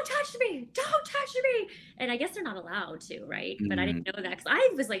like, "Don't touch me! Don't touch me!" And I guess they're not allowed to, right? But I Mm. didn't know that because I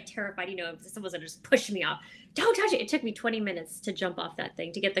was like terrified, if someone was gonna just push me off. Don't touch it. It took me 20 minutes to jump off that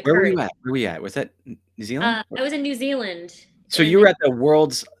thing to get the Where were courage. you at? Where were you at? Was that New Zealand? I was in New Zealand, So you and were at the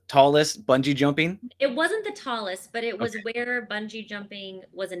world's tallest bungee jumping? it wasn't the tallest, but it was Okay. where bungee jumping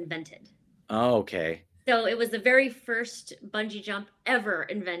was invented. Oh, okay. So it was the very first bungee jump ever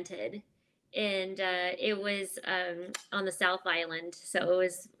invented, and it was on the South Island. So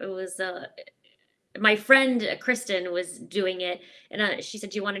it was my friend Kristen was doing it, and she said,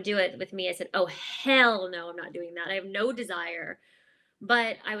 "Do you want to do it with me?" I said, "Oh hell no, I'm not doing that. I have no desire."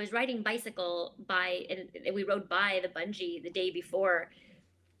 But I was riding bicycle by, and we rode by the bungee the day before,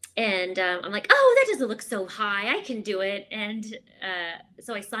 and I'm like, "Oh, that doesn't look so high. I can do it." And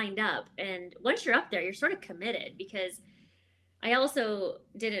so I signed up. And once you're up there, you're sort of committed because I also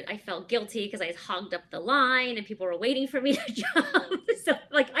didn't. I felt guilty because I hogged up the line and people were waiting for me to jump. So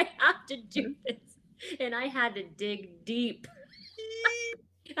like, I have to do this, and I had to dig deep.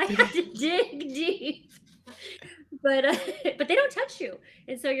 I had to dig deep. But but they don't touch you,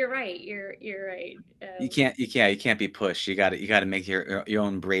 and so you're right. You're right. You can't be pushed. You got to make your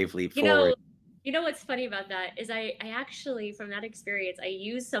own brave leap You forward. know, what's funny about that is I actually, from that experience, I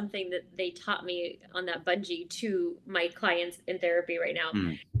use something that they taught me on that bungee to my clients in therapy right now.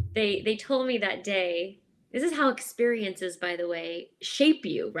 Mm. They told me that day, this is how experiences, by the way, shape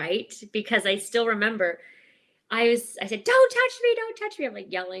you, right? Because I still remember I said, "Don't touch me, don't touch me." I'm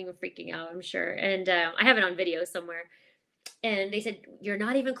like yelling and freaking out, I'm sure. And I have it on video somewhere. And they said, "You're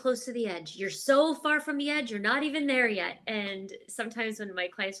not even close to the edge. You're so far from the edge. You're not even there yet." And sometimes when my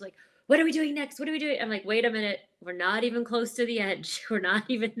clients are like, "What are we doing next? What are we doing?" I'm like, "Wait a minute. We're not even close to the edge. We're not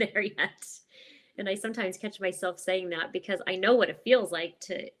even there yet." And I sometimes catch myself saying that because I know what it feels like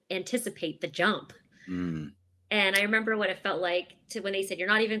to anticipate the jump. Mm. And I remember what it felt like to when they said, "You're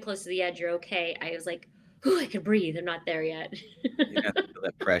not even close to the edge. You're okay." I was like, "Whew, I can breathe. I'm not there yet." You have to feel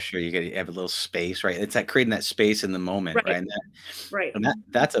that pressure. You got to have a little space, right? It's like creating that space in the moment, right? Right. Right. And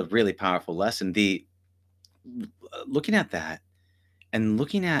that's a really powerful lesson. The looking at that and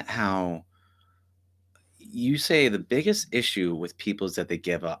looking at how you say the biggest issue with people is that they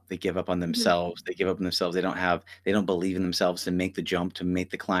give up. They give up on Mhm. themselves. They give up on themselves. They don't believe in themselves to make the jump, to make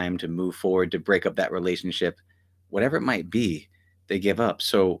the climb, to move forward, to break up that relationship, whatever it might be, they give up.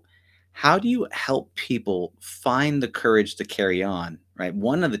 So, how do you help people find the courage to carry on? Right.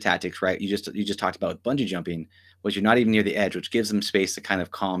 One of the tactics, right? You just talked about bungee jumping, was you're not even near the edge, which gives them space to kind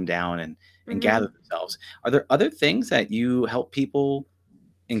of calm down and gather Mhm. themselves. Are there other things that you help people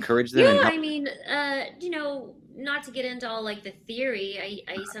encourage Yeah, them and help? I mean, not to get into all like the theory,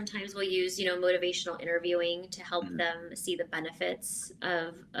 I sometimes will use, motivational interviewing to help Mhm. them see the benefits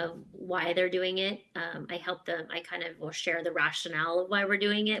of why they're doing it. I help them, I kind of will share the rationale of why we're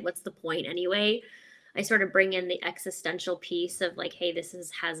doing it. What's the point anyway? I sort of bring in the existential piece of like, hey,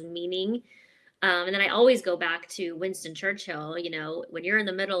 has meaning. And then I always go back to Winston Churchill, when you're in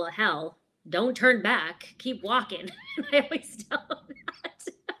the middle of hell, don't turn back, keep walking. I always tell them that.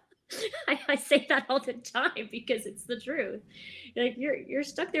 I say that all the time because it's the truth. Like you're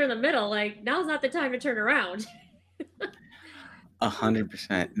stuck there in the middle. Like now's not the time to turn around.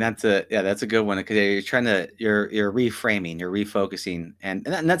 100%. That's a good one because you're reframing, you're refocusing, and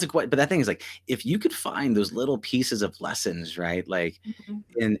that's a quite. But that thing is like if you could find those little pieces of lessons, right? Like,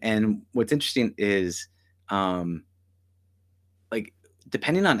 Mhm. and what's interesting is, um, like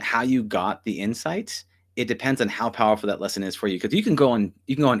depending on how you got the insights, it depends on how powerful that lesson is for you. Because you can go on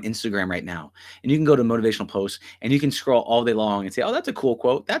Instagram right now, and you can go to motivational posts, and you can scroll all day long and say, "Oh, that's a cool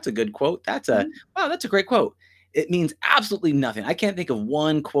quote. That's a good quote. Mhm. Wow, that's a great quote." It means absolutely nothing. I can't think of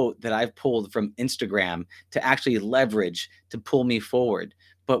one quote that I've pulled from Instagram to actually leverage to pull me forward.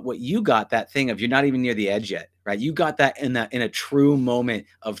 But what you got that thing of you're not even near the edge yet, right? You got that in a true moment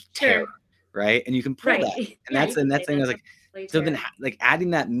of terror, Sure. right? And you can pull that. Right. And Yeah, you that's can and that's say thing that. is That's like really so then, true. like adding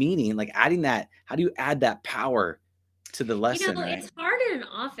that meaning, like adding that, how do you add that power to the lesson, right? It's hard in an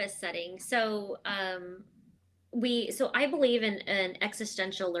office setting. So I believe in an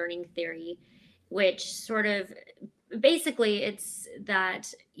existential learning theory, which sort of basically it's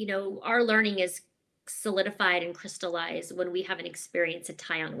that, our learning is solidified and crystallized when we have an experience to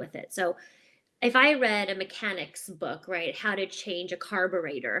tie on with it. So if I read a mechanics book, right, how to change a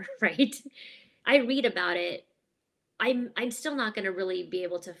carburetor, right? I read about it, I'm still not going to really be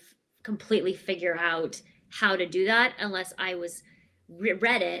able to completely figure out how to do that unless I was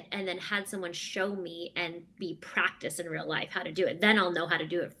read it and then had someone show me and be practice in real life how to do it. Then I'll know how to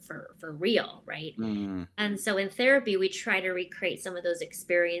do it for real, right? Mm. And so in therapy, we try to recreate some of those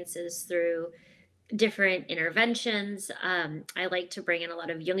experiences through different interventions. I like to bring in a lot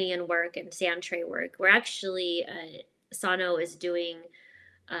of Jungian work and sand tray work. We're actually, Sano is doing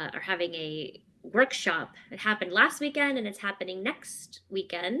or having a workshop. It happened last weekend and it's happening next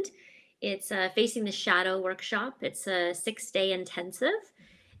weekend. It's a Facing the Shadow workshop. It's a 6-day intensive,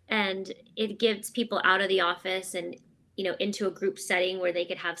 and it gives people out of the office and into a group setting where they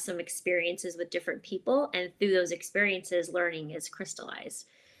could have some experiences with different people, and through those experiences learning is crystallized.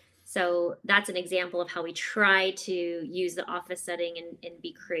 So that's an example of how we try to use the office setting and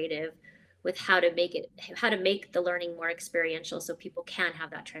be creative with how to make the learning more experiential so people can have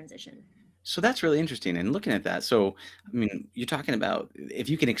that transition. So that's really interesting. And looking at that, so I mean, you're talking about if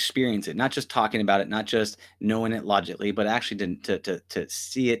you can experience it, not just talking about it, not just knowing it logically, but actually to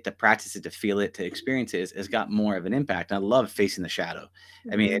see it, to practice it, to feel it, to experience it has got more of an impact. I love Facing the Shadow.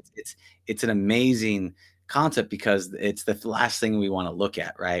 I mean, Mhm. it's an amazing concept because it's the last thing we want to look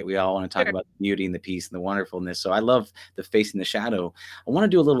at, right? We all want to talk Sure. about the beauty and the peace and the wonderfulness. So I love the Facing the Shadow. I want to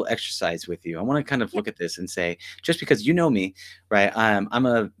do a little exercise with you. I want to kind of Yeah. look at this and say, just because you know me, right? I'm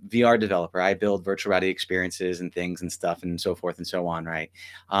a VR developer. I build virtual reality experiences and things and stuff and so forth and so on, right?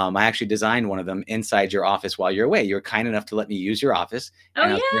 I actually designed one of them inside your office while you're away. You're kind enough to let me use your office, Oh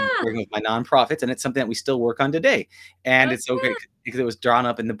and I was yeah. working with my nonprofits, and it's something that we still work on today. And Oh it's so yeah. great because it was drawn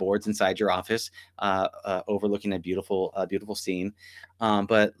up in the boards inside your office, overlooking a beautiful scene.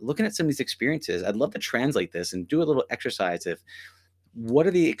 But looking at some of these experiences, I'd love to translate this and do a little exercise of what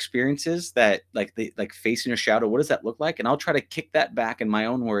are the experiences that like Facing a Shadow, what does that look like? And I'll try to kick that back in my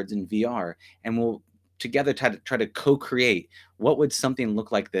own words in VR, and we'll together try to co-create what would something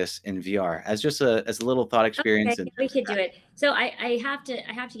look like this in VR as just a little thought Okay, experience and we could do it. So I have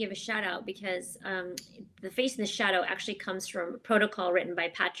to give a shout out because the Face in the Shadow actually comes from a protocol written by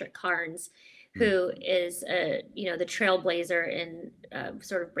Patrick Carnes, Mm, who is the trailblazer in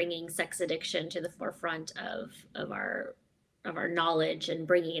sort of bringing sex addiction to the forefront of our knowledge and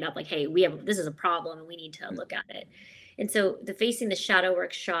bringing it up like, hey, this is a problem and we need to mm, look at it. And so the Facing the Shadow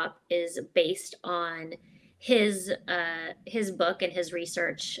workshop is based on his book and his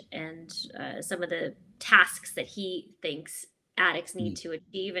research and some of the tasks that he thinks addicts need mm. to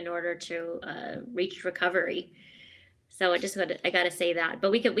achieve in order to reach recovery. So I gotta say that,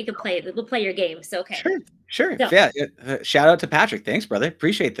 but we'll play your game. So okay, Sure, sure. so Yeah, shout out to Patrick. Thanks, brother.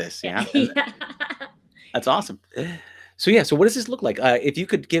 Appreciate this. yeah, Yeah. yeah. That's awesome. So yeah, so what does this look like? If you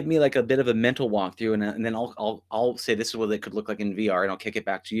could give me like a bit of a mental walkthrough, and then I'll say this is what it could look like in VR, and I'll kick it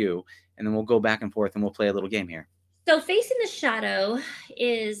back to you, and then we'll go back and forth, and we'll play a little game here. So Facing the Shadow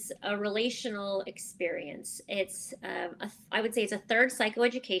is a relational experience. It's I would say it's a third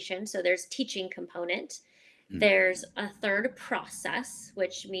psychoeducation. So there's teaching component. Mm, There's a third process,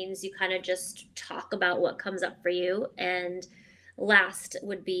 which means you kind of just talk about what comes up for you. And last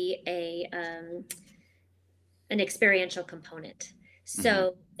would be an experiential component. mhm,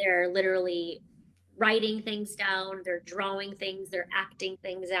 So they're literally writing things down, they're drawing things, they're acting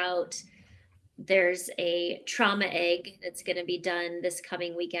things out. There's a trauma egg that's going to be done this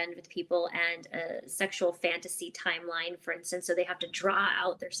coming weekend with people, and a sexual fantasy timeline, for instance. So they have to draw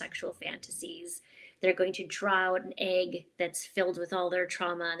out their sexual fantasies. They're going to draw out an egg that's filled with all their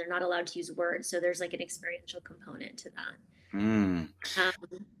trauma, and they're not allowed to use words. So there's like an experiential component to mm. that. So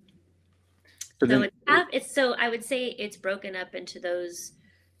So then, so I would say it's broken up into those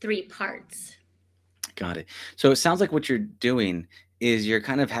three parts. got it. So it sounds like what you're doing is you're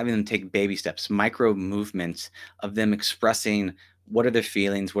kind of having them take baby steps, micro movements of them expressing what are their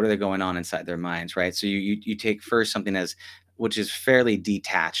feelings, what are they going on inside their minds, right? So you take first something as which is fairly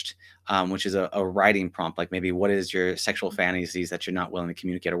detached, which is a writing prompt, like maybe what is your sexual fantasies that you're not willing to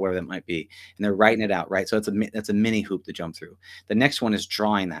communicate or whatever that might be, and they're writing it out, right? So that's a mini hoop to jump through. The next one is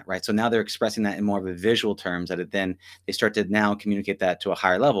drawing that, right? So now they're expressing that in more of a visual terms that it then they start to now communicate that to a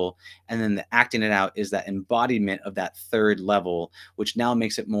higher level, and then the acting it out is that embodiment of that third level, which now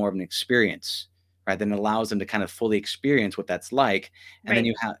makes it more of an experience, right? Then allows them to kind of fully experience what that's like, and then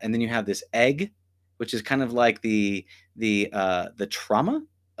Right. you have this egg, which is kind of like the trauma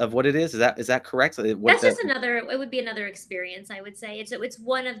of what it is. Is that correct? So what That's the just it would be another experience, I would say. It's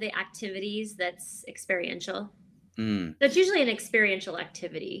one of the activities that's experiential. mm, So it's usually an experiential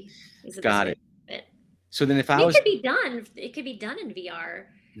activity is the best got way to it. put it. So then if And I was it could be done in VR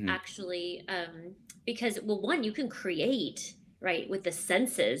mm, actually, because well, one, you can create, right, with the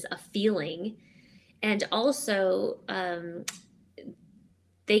senses a feeling, and also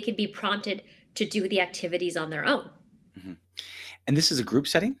they could be prompted to do the activities on their own. mhm. And this is a group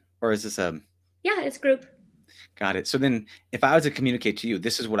setting, or is this a? Yeah, it's group. Got it. So then, if I was to communicate to you,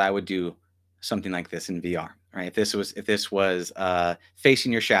 this is what I would do. Something like this in VR, right? If this was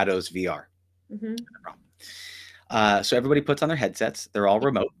facing your shadows VR. Hmm. So everybody puts on their headsets. They're all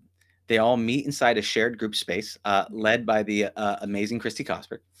remote. They all meet inside a shared group space, led by the amazing Christy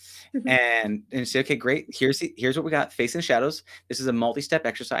Cosper. And say, okay, great. Here's what we got. Facing shadows. This is a multi-step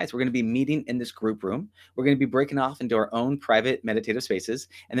exercise. We're going to be meeting in this group room. We're going to be breaking off into our own private meditative spaces,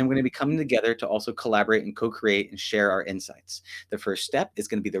 and then we're going to be coming together to also collaborate and co-create and share our insights. The first step is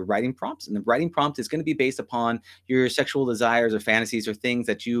going to be the writing prompts, and the writing prompt is going to be based upon your sexual desires or fantasies or things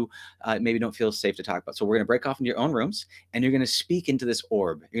that you maybe don't feel safe to talk about. So we're going to break off into your own rooms, and you're going to speak into this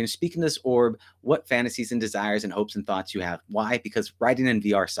orb. You're going to speak into this orb what fantasies and desires and hopes and thoughts you have. Why? Because writing in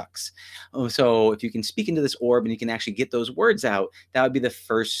VR sucks. So if you can speak into this orb and you can actually get those words out, that would be the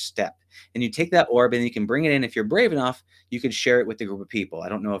first step. And you take that orb and you can bring it in. If you're brave enough, you could share it with a group of people. I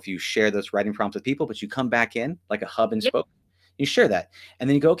don't know if you share those writing prompts with people, but you come back in like a hub and spoke. You share that. And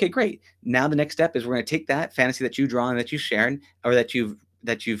then you go, okay, great. Now the next step is we're going to take that fantasy that you draw and that you share or that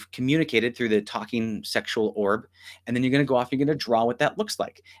you've communicated through the talking sexual orb. And then you're going to go off, you're going to draw what that looks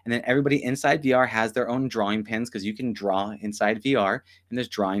like. And then everybody inside VR has their own drawing pens because you can draw inside VR and there's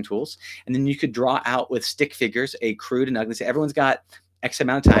drawing tools. And then you could draw out with stick figures, a crude and ugly. So everyone's got X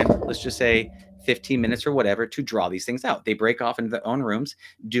amount of time, let's just say 15 minutes or whatever, to draw these things out. They break off into their own rooms,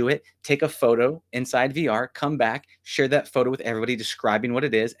 do it, take a photo inside VR, come back, share that photo with everybody, describing what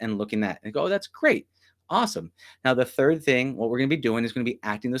it is and looking at it and go, oh, that's great. Awesome. Now, the third thing, what we're going to be doing is going to be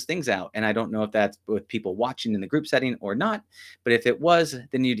acting those things out. And I don't know if that's with people watching in the group setting or not, but if it was,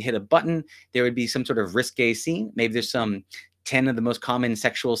 then you'd hit a button. There would be some sort of risque scene. Maybe there's some 10 of the most common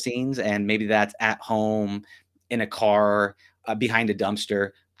sexual scenes, and maybe that's at home, in a car, behind a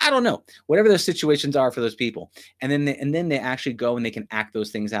dumpster. I don't know. Whatever those situations are for those people. And then they actually go and they can act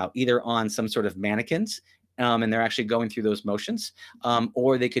those things out, either on some sort of mannequins, and they're actually going through those motions,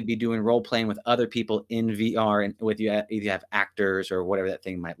 or they could be doing role playing with other people in VR and with you, either you have actors or whatever that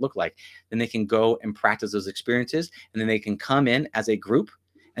thing might look like. Then they can go and practice those experiences, and then they can come in as a group,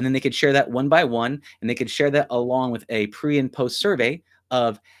 and then they could share that one by one, and they could share that along with a pre and post survey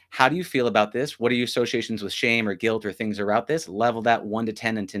of how do you feel about this? What are your associations with shame or guilt or things about this? Level that 1 to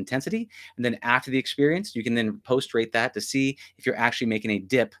 10 into intensity. And then after the experience, you can then post rate that to see if you're actually making a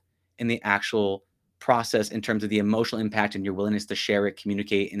dip in the actual process in terms of the emotional impact and your willingness to share it,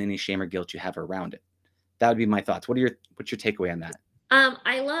 communicate, and any shame or guilt you have around it. That would be my thoughts. What's your takeaway on that?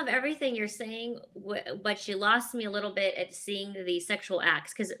 I love everything you're saying, but you lost me a little bit at seeing the sexual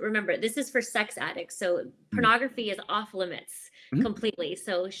acts. Because remember, this is for sex addicts, so pornography is off limits completely.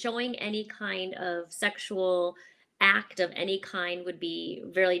 So showing any kind of sexual act of any kind would be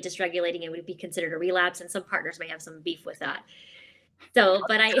very dysregulating and would be considered a relapse. And some partners may have some beef with that. So,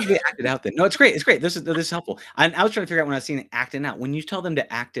 but They acted out then. No, it's great. It's great. This is helpful. I was trying to figure out when I was seeing it acting out. When you tell them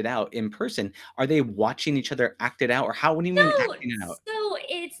to act it out in person, are they watching each other act it out, or how? What do you mean acting it out? So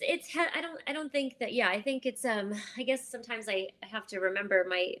I don't think that. Yeah, I think it's I guess sometimes I have to remember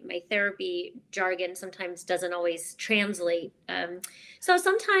my therapy jargon sometimes doesn't always translate. So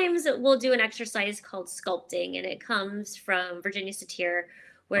sometimes we'll do an exercise called sculpting, and it comes from Virginia Satir,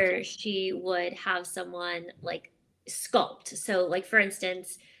 where she would have someone like sculpt. So like for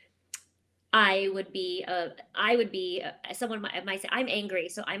instance, I would be someone might say I'm angry,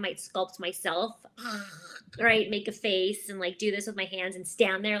 so I might sculpt myself, right? Make a face and like do this with my hands and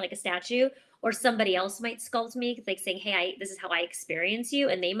stand there like a statue. Or somebody else might sculpt me, like saying, "Hey, this is how I experience you,"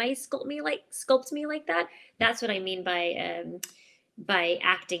 and they might sculpt me like that. That's what I mean by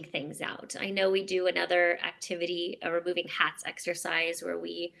acting things out. I know we do another activity, a removing hats exercise, where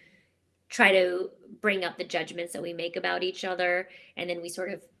we try to bring up the judgments that we make about each other, and then we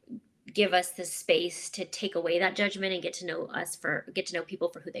sort of give us the space to take away that judgment and get to know people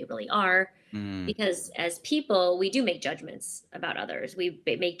for who they really are. Because as people, we do make judgments about others. We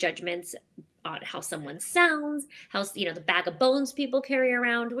make judgments on how someone sounds, how the bag of bones people carry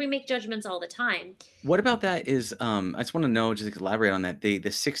around. We make judgments all the time. What about that is I just want to know, just elaborate on that. The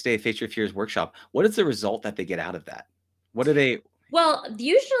 6-day Face Your Fears workshop. What is the result that they get out of that? What do they? Well,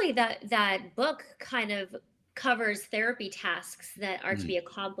 usually that book kind of covers therapy tasks that are to be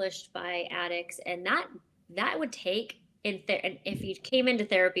accomplished by addicts, and that would take if you came into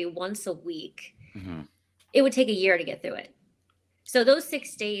therapy once a week, it would take a year to get through it. So those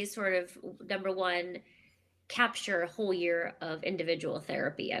 6 days sort of, number one, capture a whole year of individual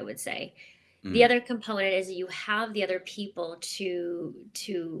therapy, I would say. The other component is you have the other people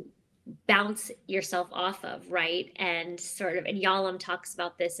to bounce yourself off of, right? And Yalom talks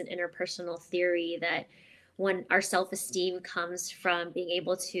about this in interpersonal theory, that when our self-esteem comes from being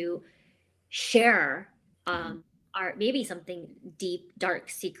able to share Mhm. our maybe something deep, dark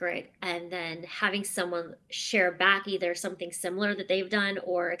secret, and then having someone share back either something similar that they've done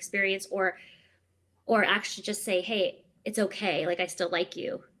or experience, or actually just say, hey, it's okay, like I still like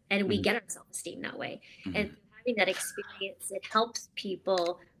you, and we Mhm. get our self-esteem that way. And Mhm. having that experience, it helps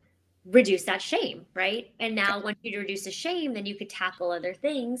people reduce that shame, right? And now once you reduce the shame, then you could tackle other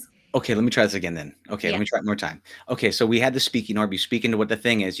things. Okay, let me try this again then. Okay, let Yeah. me try it more time. Okay, so we had the speaking orb. You speak into what the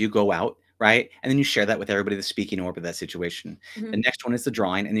thing is. You go out, right? And then you share that with everybody, the speaking orb of that situation. The Mhm. next one is the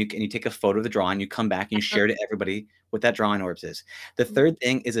drawing, and you take a photo of the drawing. You come back and you Um, share to everybody what that drawing orbs is. The mhm. third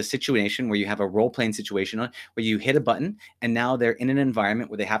thing is a situation where you have a role playing situation where you hit a button, and now they're in an environment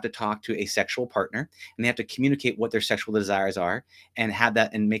where they have to talk to a sexual partner, and they have to communicate what their sexual desires are, and have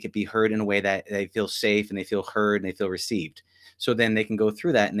that and make it be heard in a way that they feel safe and they feel heard and they feel received. So then they can go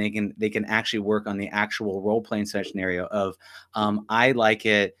through that and they can actually work on the actual role playing scenario of I like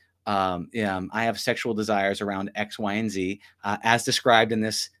it. I have sexual desires around X, Y, and Z, as described in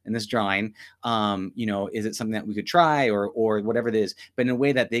this drawing. Is it something that we could try, or whatever it is, but in a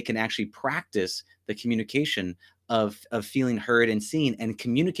way that they can actually practice the communication of feeling heard and seen and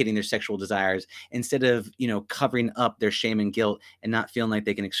communicating their sexual desires instead of covering up their shame and guilt and not feeling like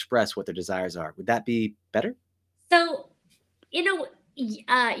they can express what their desires are. Would that be better? So, you know,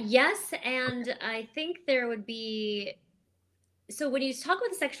 yes, and I think there would be. So when you talk about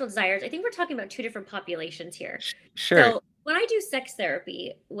the sexual desires, I think we're talking about two different populations here. Sure. So when I do sex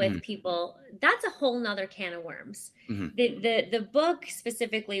therapy with Mhm, people, that's a whole nother can of worms. mhm, The book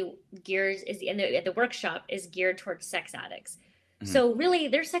specifically gears is and the workshop is geared towards sex addicts. mhm. So really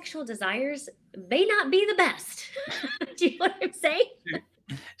their sexual desires may not be the best. Do you know what I'm saying?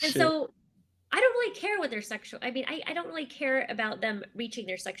 And Sure. so I don't really care what their sexual I mean, I don't really care about them reaching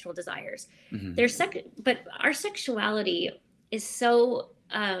their sexual desires. Mhm, Their but our sexuality is so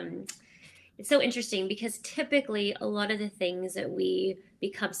it's so interesting because typically a lot of the things that we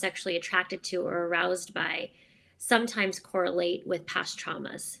become sexually attracted to or aroused by sometimes correlate with past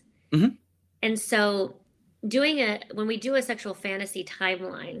traumas. mhm, And so when we do a sexual fantasy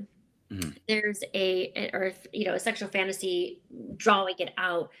timeline, mhm. there's or a sexual fantasy, drawing it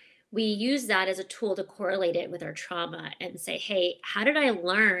out, we use that as a tool to correlate it with our trauma and say, hey, how did I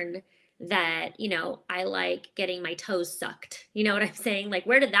learn that I like getting my toes sucked? You know what I'm saying? Like,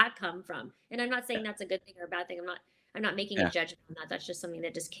 where did that come from? And I'm not Yeah, saying that's a good thing or a bad thing. I'm not making a yeah, judgment on that. That's just something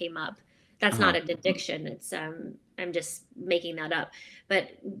that just came up. That's uh-huh, not an addiction. It's I'm just making that up.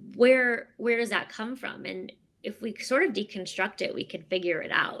 But where does that come from? And if we sort of deconstruct it, we can figure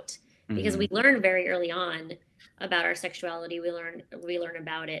it out, because we mhm, learn very early on about our sexuality. We learn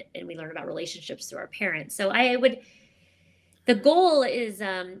about it, and we learn about relationships through our parents. So I would the goal is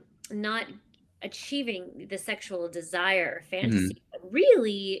not achieving the sexual desire mhm. fantasy, but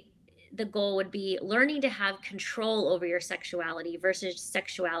really the goal would be learning to have control over your sexuality versus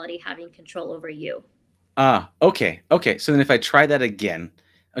sexuality having control over you. Okay, okay, so then if I try that again,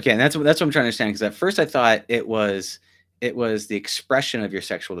 okay, and that's what I'm trying to understand. Because at first I thought it was the expression of your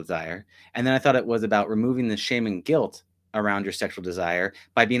sexual desire, and then I thought it was about removing the shame and guilt around your sexual desire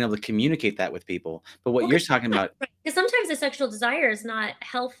by being able to communicate that with people. But what Well, you're talking about. because sometimes the sexual desire is not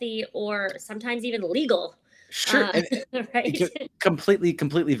healthy or sometimes even legal, Sure, uh, and it right?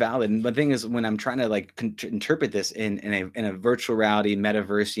 completely valid, and the thing is when I'm trying to, like, interpret this in a virtual reality,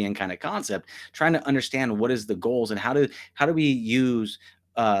 metaversian kinda concept, trying to understand what is the goals and how do we use,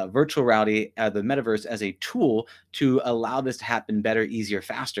 virtual reality, the metaverse as a tool to allow this to happen better, easier,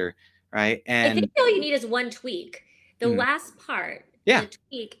 faster, right? I think And all you need is one tweak. The mhm, last part, yeah, the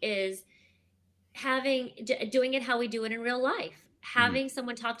tweak is doing it how we do it in real life. mhm, Having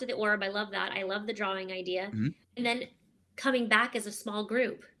someone talk to the orb. I love that. I love the drawing idea. mhm, And then coming back as a small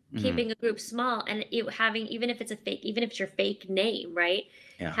group, mhm, keeping a group small, and having, even if it's your fake name, right?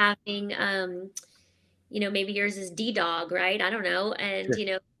 yeah, Having maybe yours is D Dog, right? I don't know. And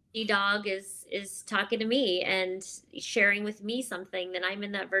sure, D Dog is talking to me and sharing with me something, then I'm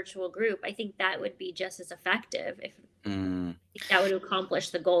in that virtual group. I think that would be just as effective, if mm. that would accomplish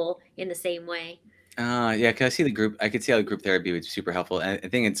the goal in the same way. Yeah, 'cause I could see how group therapy would be super helpful, and I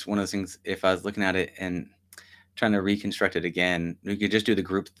think it's one of those things, if I was looking at it and trying to reconstruct it again, we could just do the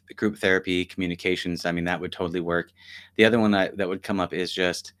group therapy communications. I mean, that would totally work. The other one that would come up is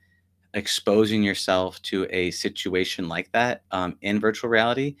just exposing yourself to a situation like that, in virtual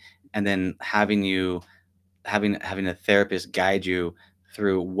reality, and then having a therapist guide you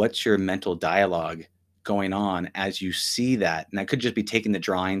through what's your mental dialogue going on as you see that. And that could just be taking the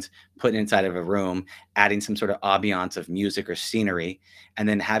drawings, putting it inside of a room, adding some sort of ambiance of music or scenery, and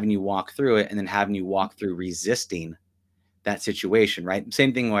then having you walk through it, and then having you walk through resisting that situation, right?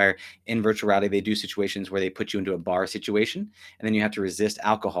 Same thing where in virtual reality they do situations where they put you into a bar situation, and then you have to resist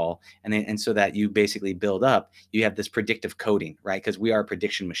alcohol, and so that you basically build up, you have this predictive coding, right? Because we are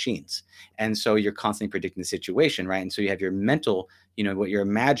prediction machines, and so you're constantly predicting the situation, right? And so you have your mental, what you're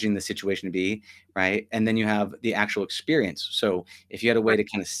imagining the situation to be, right? And then you have the actual experience. So if you had a way to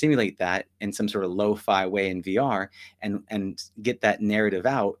kind of simulate that in some sort of lo-fi way in VR, and get that narrative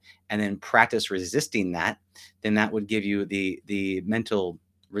out, and then practice resisting that, then that would give you the mental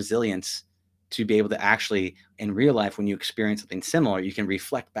resilience to be able to actually, in real life, when you experience something similar, you can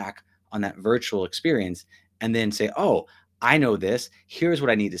reflect back on that virtual experience and then say, oh, I know this. Here's what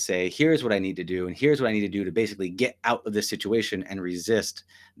I need to say. Here's what I need to do. And here's what I need to do to basically get out of this situation and resist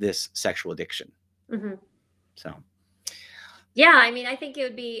this sexual addiction. Mhm. So, Yeah, I mean, I think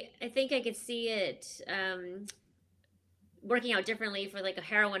I could see it working out differently for like a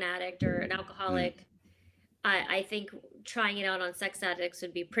heroin addict or an alcoholic. I think trying it out on sex addicts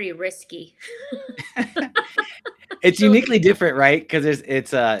would be pretty risky. it's So, uniquely different, right? Because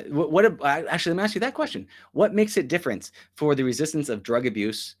actually, let me ask you that question. What makes it different for the resistance of drug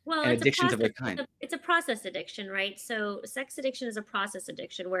abuse well, and it's a addictions of process. other kind? It's a process addiction, right? So, sex addiction is a process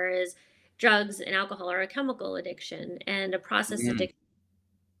addiction, whereas drugs and alcohol are a chemical addiction, and a process Mm, addiction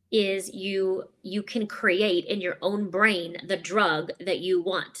is you can create in your own brain the drug that you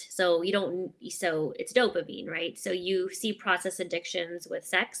want. So you don't so it's dopamine, right? So you see process addictions with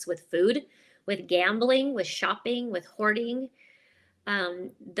sex, with food, with gambling, with shopping, with hoarding.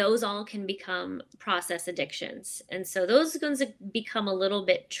 Those all can become process addictions, and so those ones become a little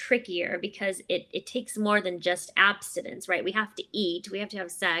bit trickier because it takes more than just abstinence, right? We have to eat, we have to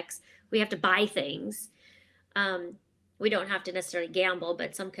have sex, we have to buy things. um, we don't have to necessarily gamble,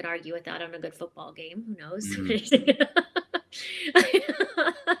 but some could argue with that on a good football game. Who knows? mm.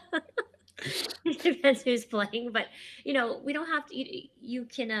 It depends who's playing, but we don't have to. You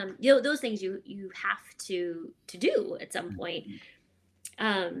can, those things you have to do at some point,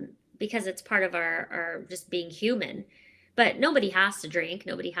 um, because it's part of our just being human. But nobody has to drink.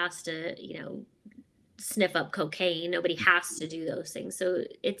 Nobody has to, sniff up cocaine. Nobody has to do those things. So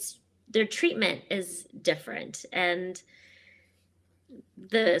it's their treatment is different, and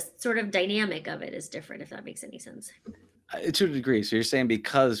the sort of dynamic of it is different, if that makes any sense. To a degree. So you're saying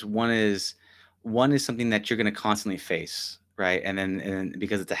because one is something that you're going to constantly face, right? And then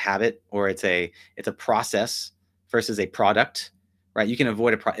because it's a habit, or it's a process versus a product, right? You can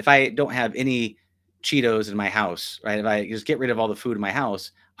avoid if I don't have any Cheetos in my house, right? If I just get rid of all the food in my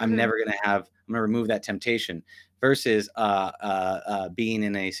house, Hmm. I'm gonna remove that temptation. Versus being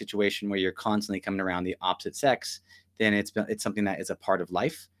in a situation where you're constantly coming around the opposite sex, then it's something that is a part of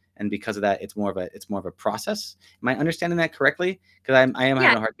life, and because of that, it's more of a process. Am I understanding that correctly? Because I am Yeah,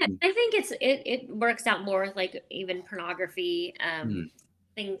 having a hard yeah, time. I think it works out more with, like, even pornography, Mm,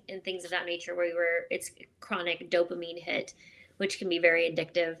 things of that nature, where it's chronic dopamine hit, which can be very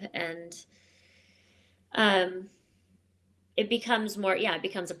addictive, and um, it becomes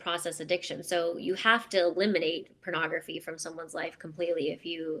a process addiction. So you have to eliminate pornography from someone's life completely if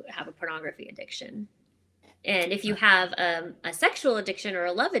you have a pornography addiction. And if you have a sexual addiction or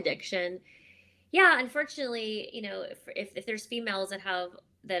a love addiction, yeah, unfortunately, if there's females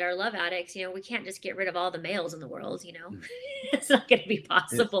that are love addicts, we can't just get rid of all the males in the world. mm. It's not going to be Yeah.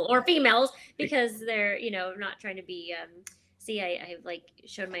 possible, or females, because they're, not trying to be. See, I have, like,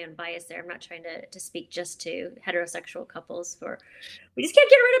 showed my own bias there. I'm not trying to speak just to heterosexual couples. We just can't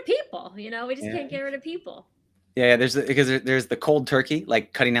get rid of people. We just Yeah. can't get rid of people. Yeah, because there's the cold turkey,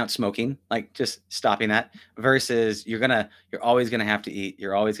 like cutting out smoking, like just stopping that, versus you're always gonna have to eat,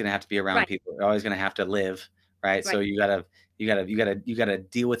 you're always gonna have to be around Right, people, you're always gonna have to live, right? So right. you gotta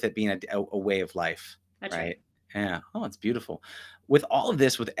deal with it being a way of life, That's right. right? Yeah. Oh, it's beautiful. With all of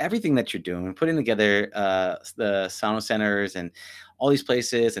this, with everything that you're doing, putting together the Sono centers and all these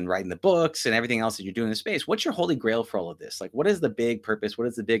places, and writing the books and everything else that you're doing in the space, what's your holy grail for all of this? Like, what is the big purpose? What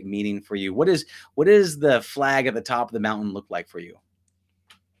is the big meaning for you? What is the flag at the top of the mountain look like for you?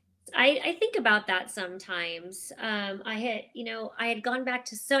 I think about that sometimes. I had gone back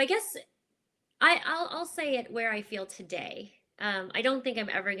to, so I guess I'll say it where I feel today. I don't think I'm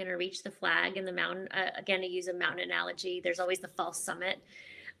ever going to reach the flag in the mountain. Again, to use a mountain analogy, there's always the false summit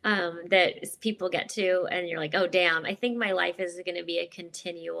people get to, and you're like, oh, damn, I think my life is going to be a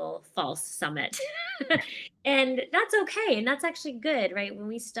continual false summit. And that's okay. And that's actually good, right? When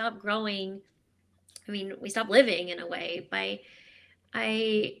we stop growing, I mean, we stop living in a way.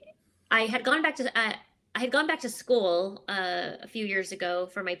 I I had gone back to I had gone back to school a few years ago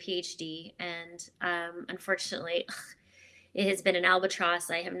for my PhD, and unfortunately, it has been an albatross.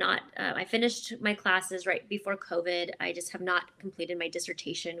 I have not. I finished my classes right before COVID. I just have not completed my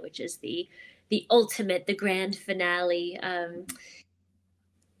dissertation, which is the ultimate, the grand finale.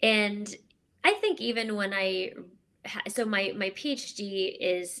 And I think even when so my PhD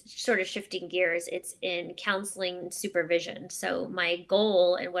is sort of shifting gears. It's in counseling and supervision. So my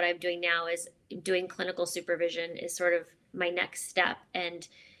goal and what I'm doing now is doing clinical supervision is sort of my next step, and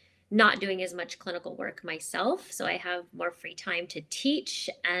not doing as much clinical work myself. So I have more free time to teach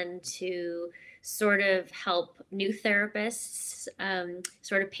and to sort of help new therapists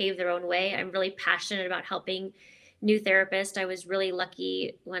sort of pave their own way. I'm really passionate about helping new therapists. I was really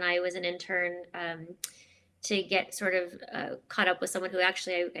lucky when I was an intern to get sort of caught up with someone who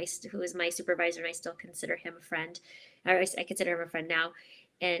actually who was my supervisor, and I still consider him a friend. Or I consider him a friend now,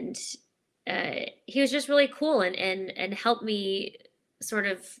 and he was just really cool and helped me sort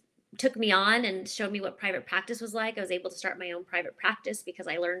of took me on and showed me what private practice was like. I was able to start my own private practice because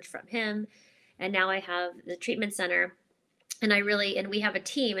I learned from him, and now I have the treatment center. And we have a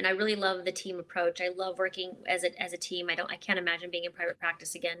team, and I really love the team approach. I love working as a team. I can't imagine being in private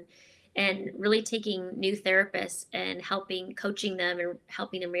practice again. And really taking new therapists and coaching them and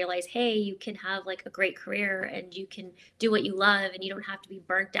helping them realize, hey, you can have like a great career and you can do what you love and you don't have to be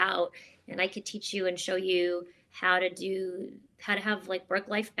burnt out. And I could teach you and show you how to have like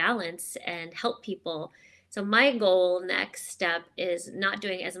work-life balance and help people. So my goal next step is not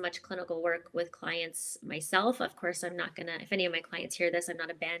doing as much clinical work with clients myself. Of course, I'm not gonna, if any of my clients hear this, I'm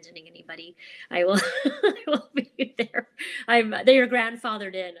not abandoning anybody. I will, I will be there. They're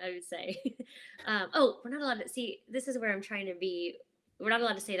grandfathered in, I would say. Oh, we're not allowed to see, this is where I'm trying to be, we're not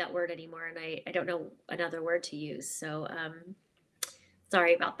allowed to say that word anymore. And I don't know another word to use. So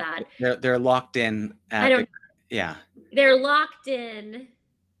sorry about that. They're locked in at yeah. They're locked in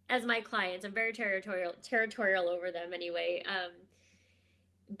as my clients. I'm very territorial over them anyway.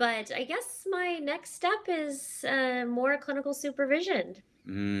 But I guess my next step is more clinical supervision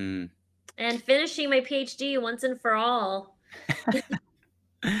and finishing my PhD once and for all.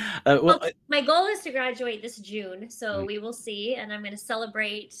 My goal is to graduate this June, so we will see. And I'm going to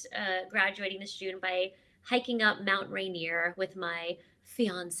celebrate graduating this June by hiking up Mount Rainier with my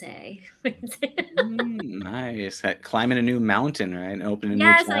fiance. Nice. Climbing a new mountain, right? Opening a new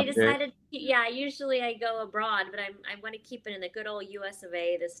Yes, chapter. I decided. Yeah, usually I go abroad, but I want to keep it in the good old US of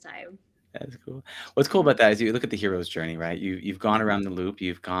A this time. That's cool. What's cool about that is you look at the hero's journey, right? You've gone around the loop,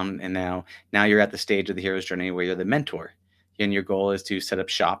 you've gone, and now you're at the stage of the hero's journey where you're the mentor, and your goal is to set up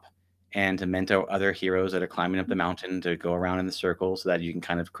shop and to mentor other heroes that are climbing up the mountain to go around in the circle so that you can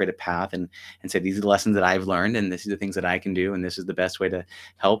kind of create a path and say, these are the lessons that I've learned, and this is the things that I can do, and this is the best way to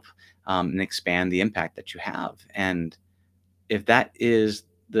help and expand the impact that you have. And if that is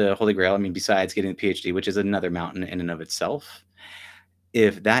the Holy Grail, I mean, besides getting the PhD, which is another mountain in and of itself,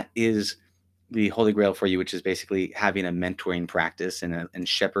 if that is the Holy Grail for you, which is basically having a mentoring practice and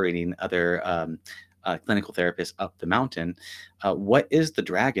shepherding other clinical therapists up the mountain, what is the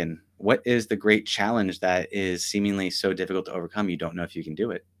dragon? What is the great challenge that is seemingly so difficult to overcome? You don't know if you can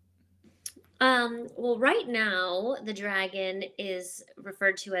do it. Well, right now the dragon is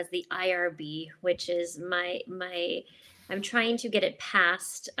referred to as the IRB, which is I'm trying to get it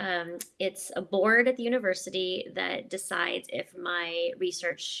passed. It's a board at the university that decides if my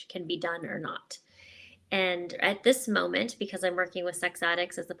research can be done or not. And at this moment, because I'm working with sex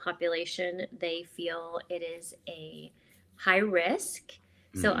addicts as a population, they feel it is a high risk.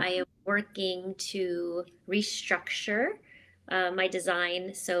 So I am working to restructure my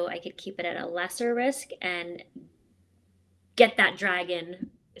design so I could keep it at a lesser risk and get that dragon,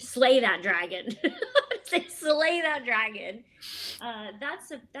 slay that dragon. Say slay that dragon.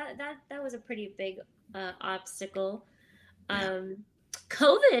 That was a pretty big obstacle.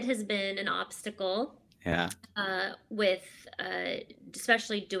 COVID has been an obstacle. Yeah. With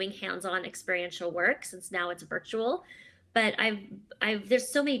especially doing hands-on experiential work, since now it's virtual. But there's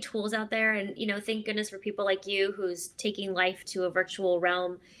so many tools out there, and thank goodness for people like you who's taking life to a virtual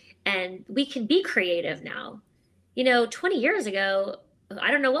realm, and we can be creative now. 20 years ago, I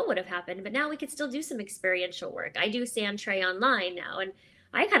don't know what would have happened, but now we could still do some experiential work. I do Sand Tray online now, and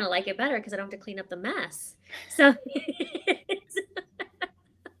I kind of like it better because I don't have to clean up the mess. So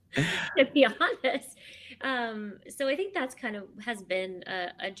to be honest. So I think that's kind of has been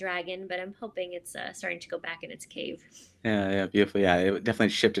a dragon, but I'm hoping it's starting to go back in its cave. Yeah, beautiful. Yeah, it definitely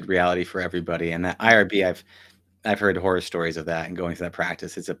shifted reality for everybody. And that IRB, I've heard horror stories of that and going through that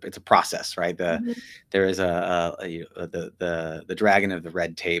practice. It's a process, right? There is the dragon of the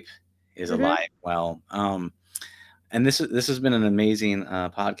red tape is Mhm. alive. Well, and this has been an amazing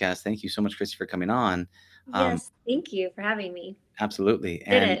podcast. Thank you so much, Christy, for coming on. Yes, thank you for having me. Absolutely. Did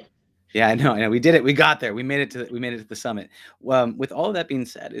And it. yeah, I know, we did it. We got there. We made it to the summit. With all of that being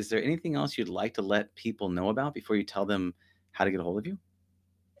said, is there anything else you'd like to let people know about before you tell them how to get a hold of you?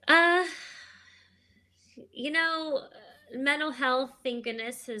 Uh, you know, mental health, thank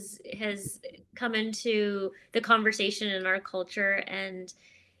goodness, has come into the conversation in our culture, and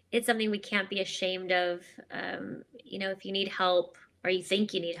it's something we can't be ashamed of. If you need help or you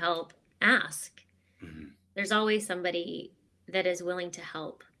think you need help, ask. Mhm. There's always somebody that is willing to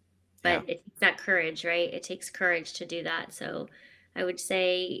help, Yeah. but it takes that courage, right? It takes courage to do that. So I would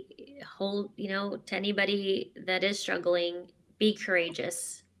say, to anybody that is struggling, be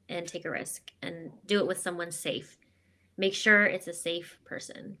courageous and take a risk and do it with someone safe. Make sure it's a safe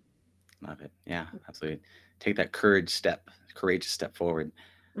person. Love it. Yeah, absolutely. Take that courageous step forward.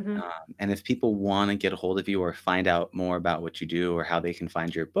 Mhm. And if people want to get a hold of you or find out more about what you do or how they can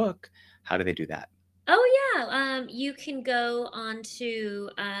find your book, how do they do that? Oh yeah, you can go on to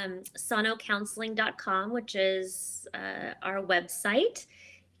sonocounseling.com, which is our website.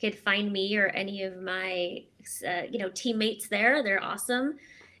 You could find me or any of my teammates there. They're awesome.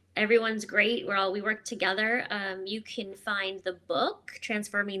 Everyone's great. We work together. You can find the book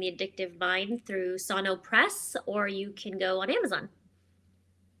Transforming the Addictive Mind through Sono Press, or you can go on Amazon.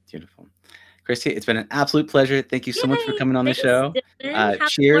 Beautiful. Christy, it's been an absolute pleasure. Thank you so much for Yay! coming on the Thanks, show. Dylan. Have a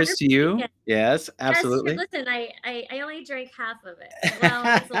Cheers wonderful to you. weekend. Yes, Yes, absolutely. listen, I only drank half of it.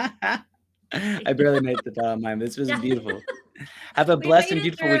 Well, it's I barely made the mine. This was yeah. beautiful. Have a We blessed made and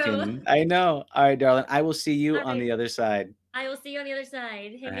it beautiful through. weekend. I know. All right, darling. I will see you All on right. the other side. I will see you on the other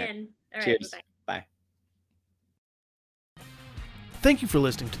side. All Hang right. in. All right. Cheers. Bye-bye. Bye. Thank you for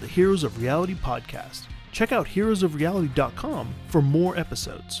listening to the Heroes of Reality podcast. Check out heroesofreality.com for more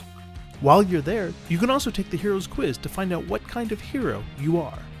episodes. While you're there, you can also take the Heroes Quiz to find out what kind of hero you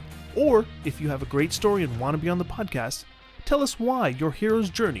are. Or, if you have a great story and want to be on the podcast, tell us why your hero's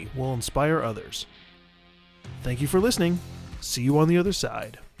journey will inspire others. Thank you for listening. See you on the other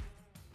side.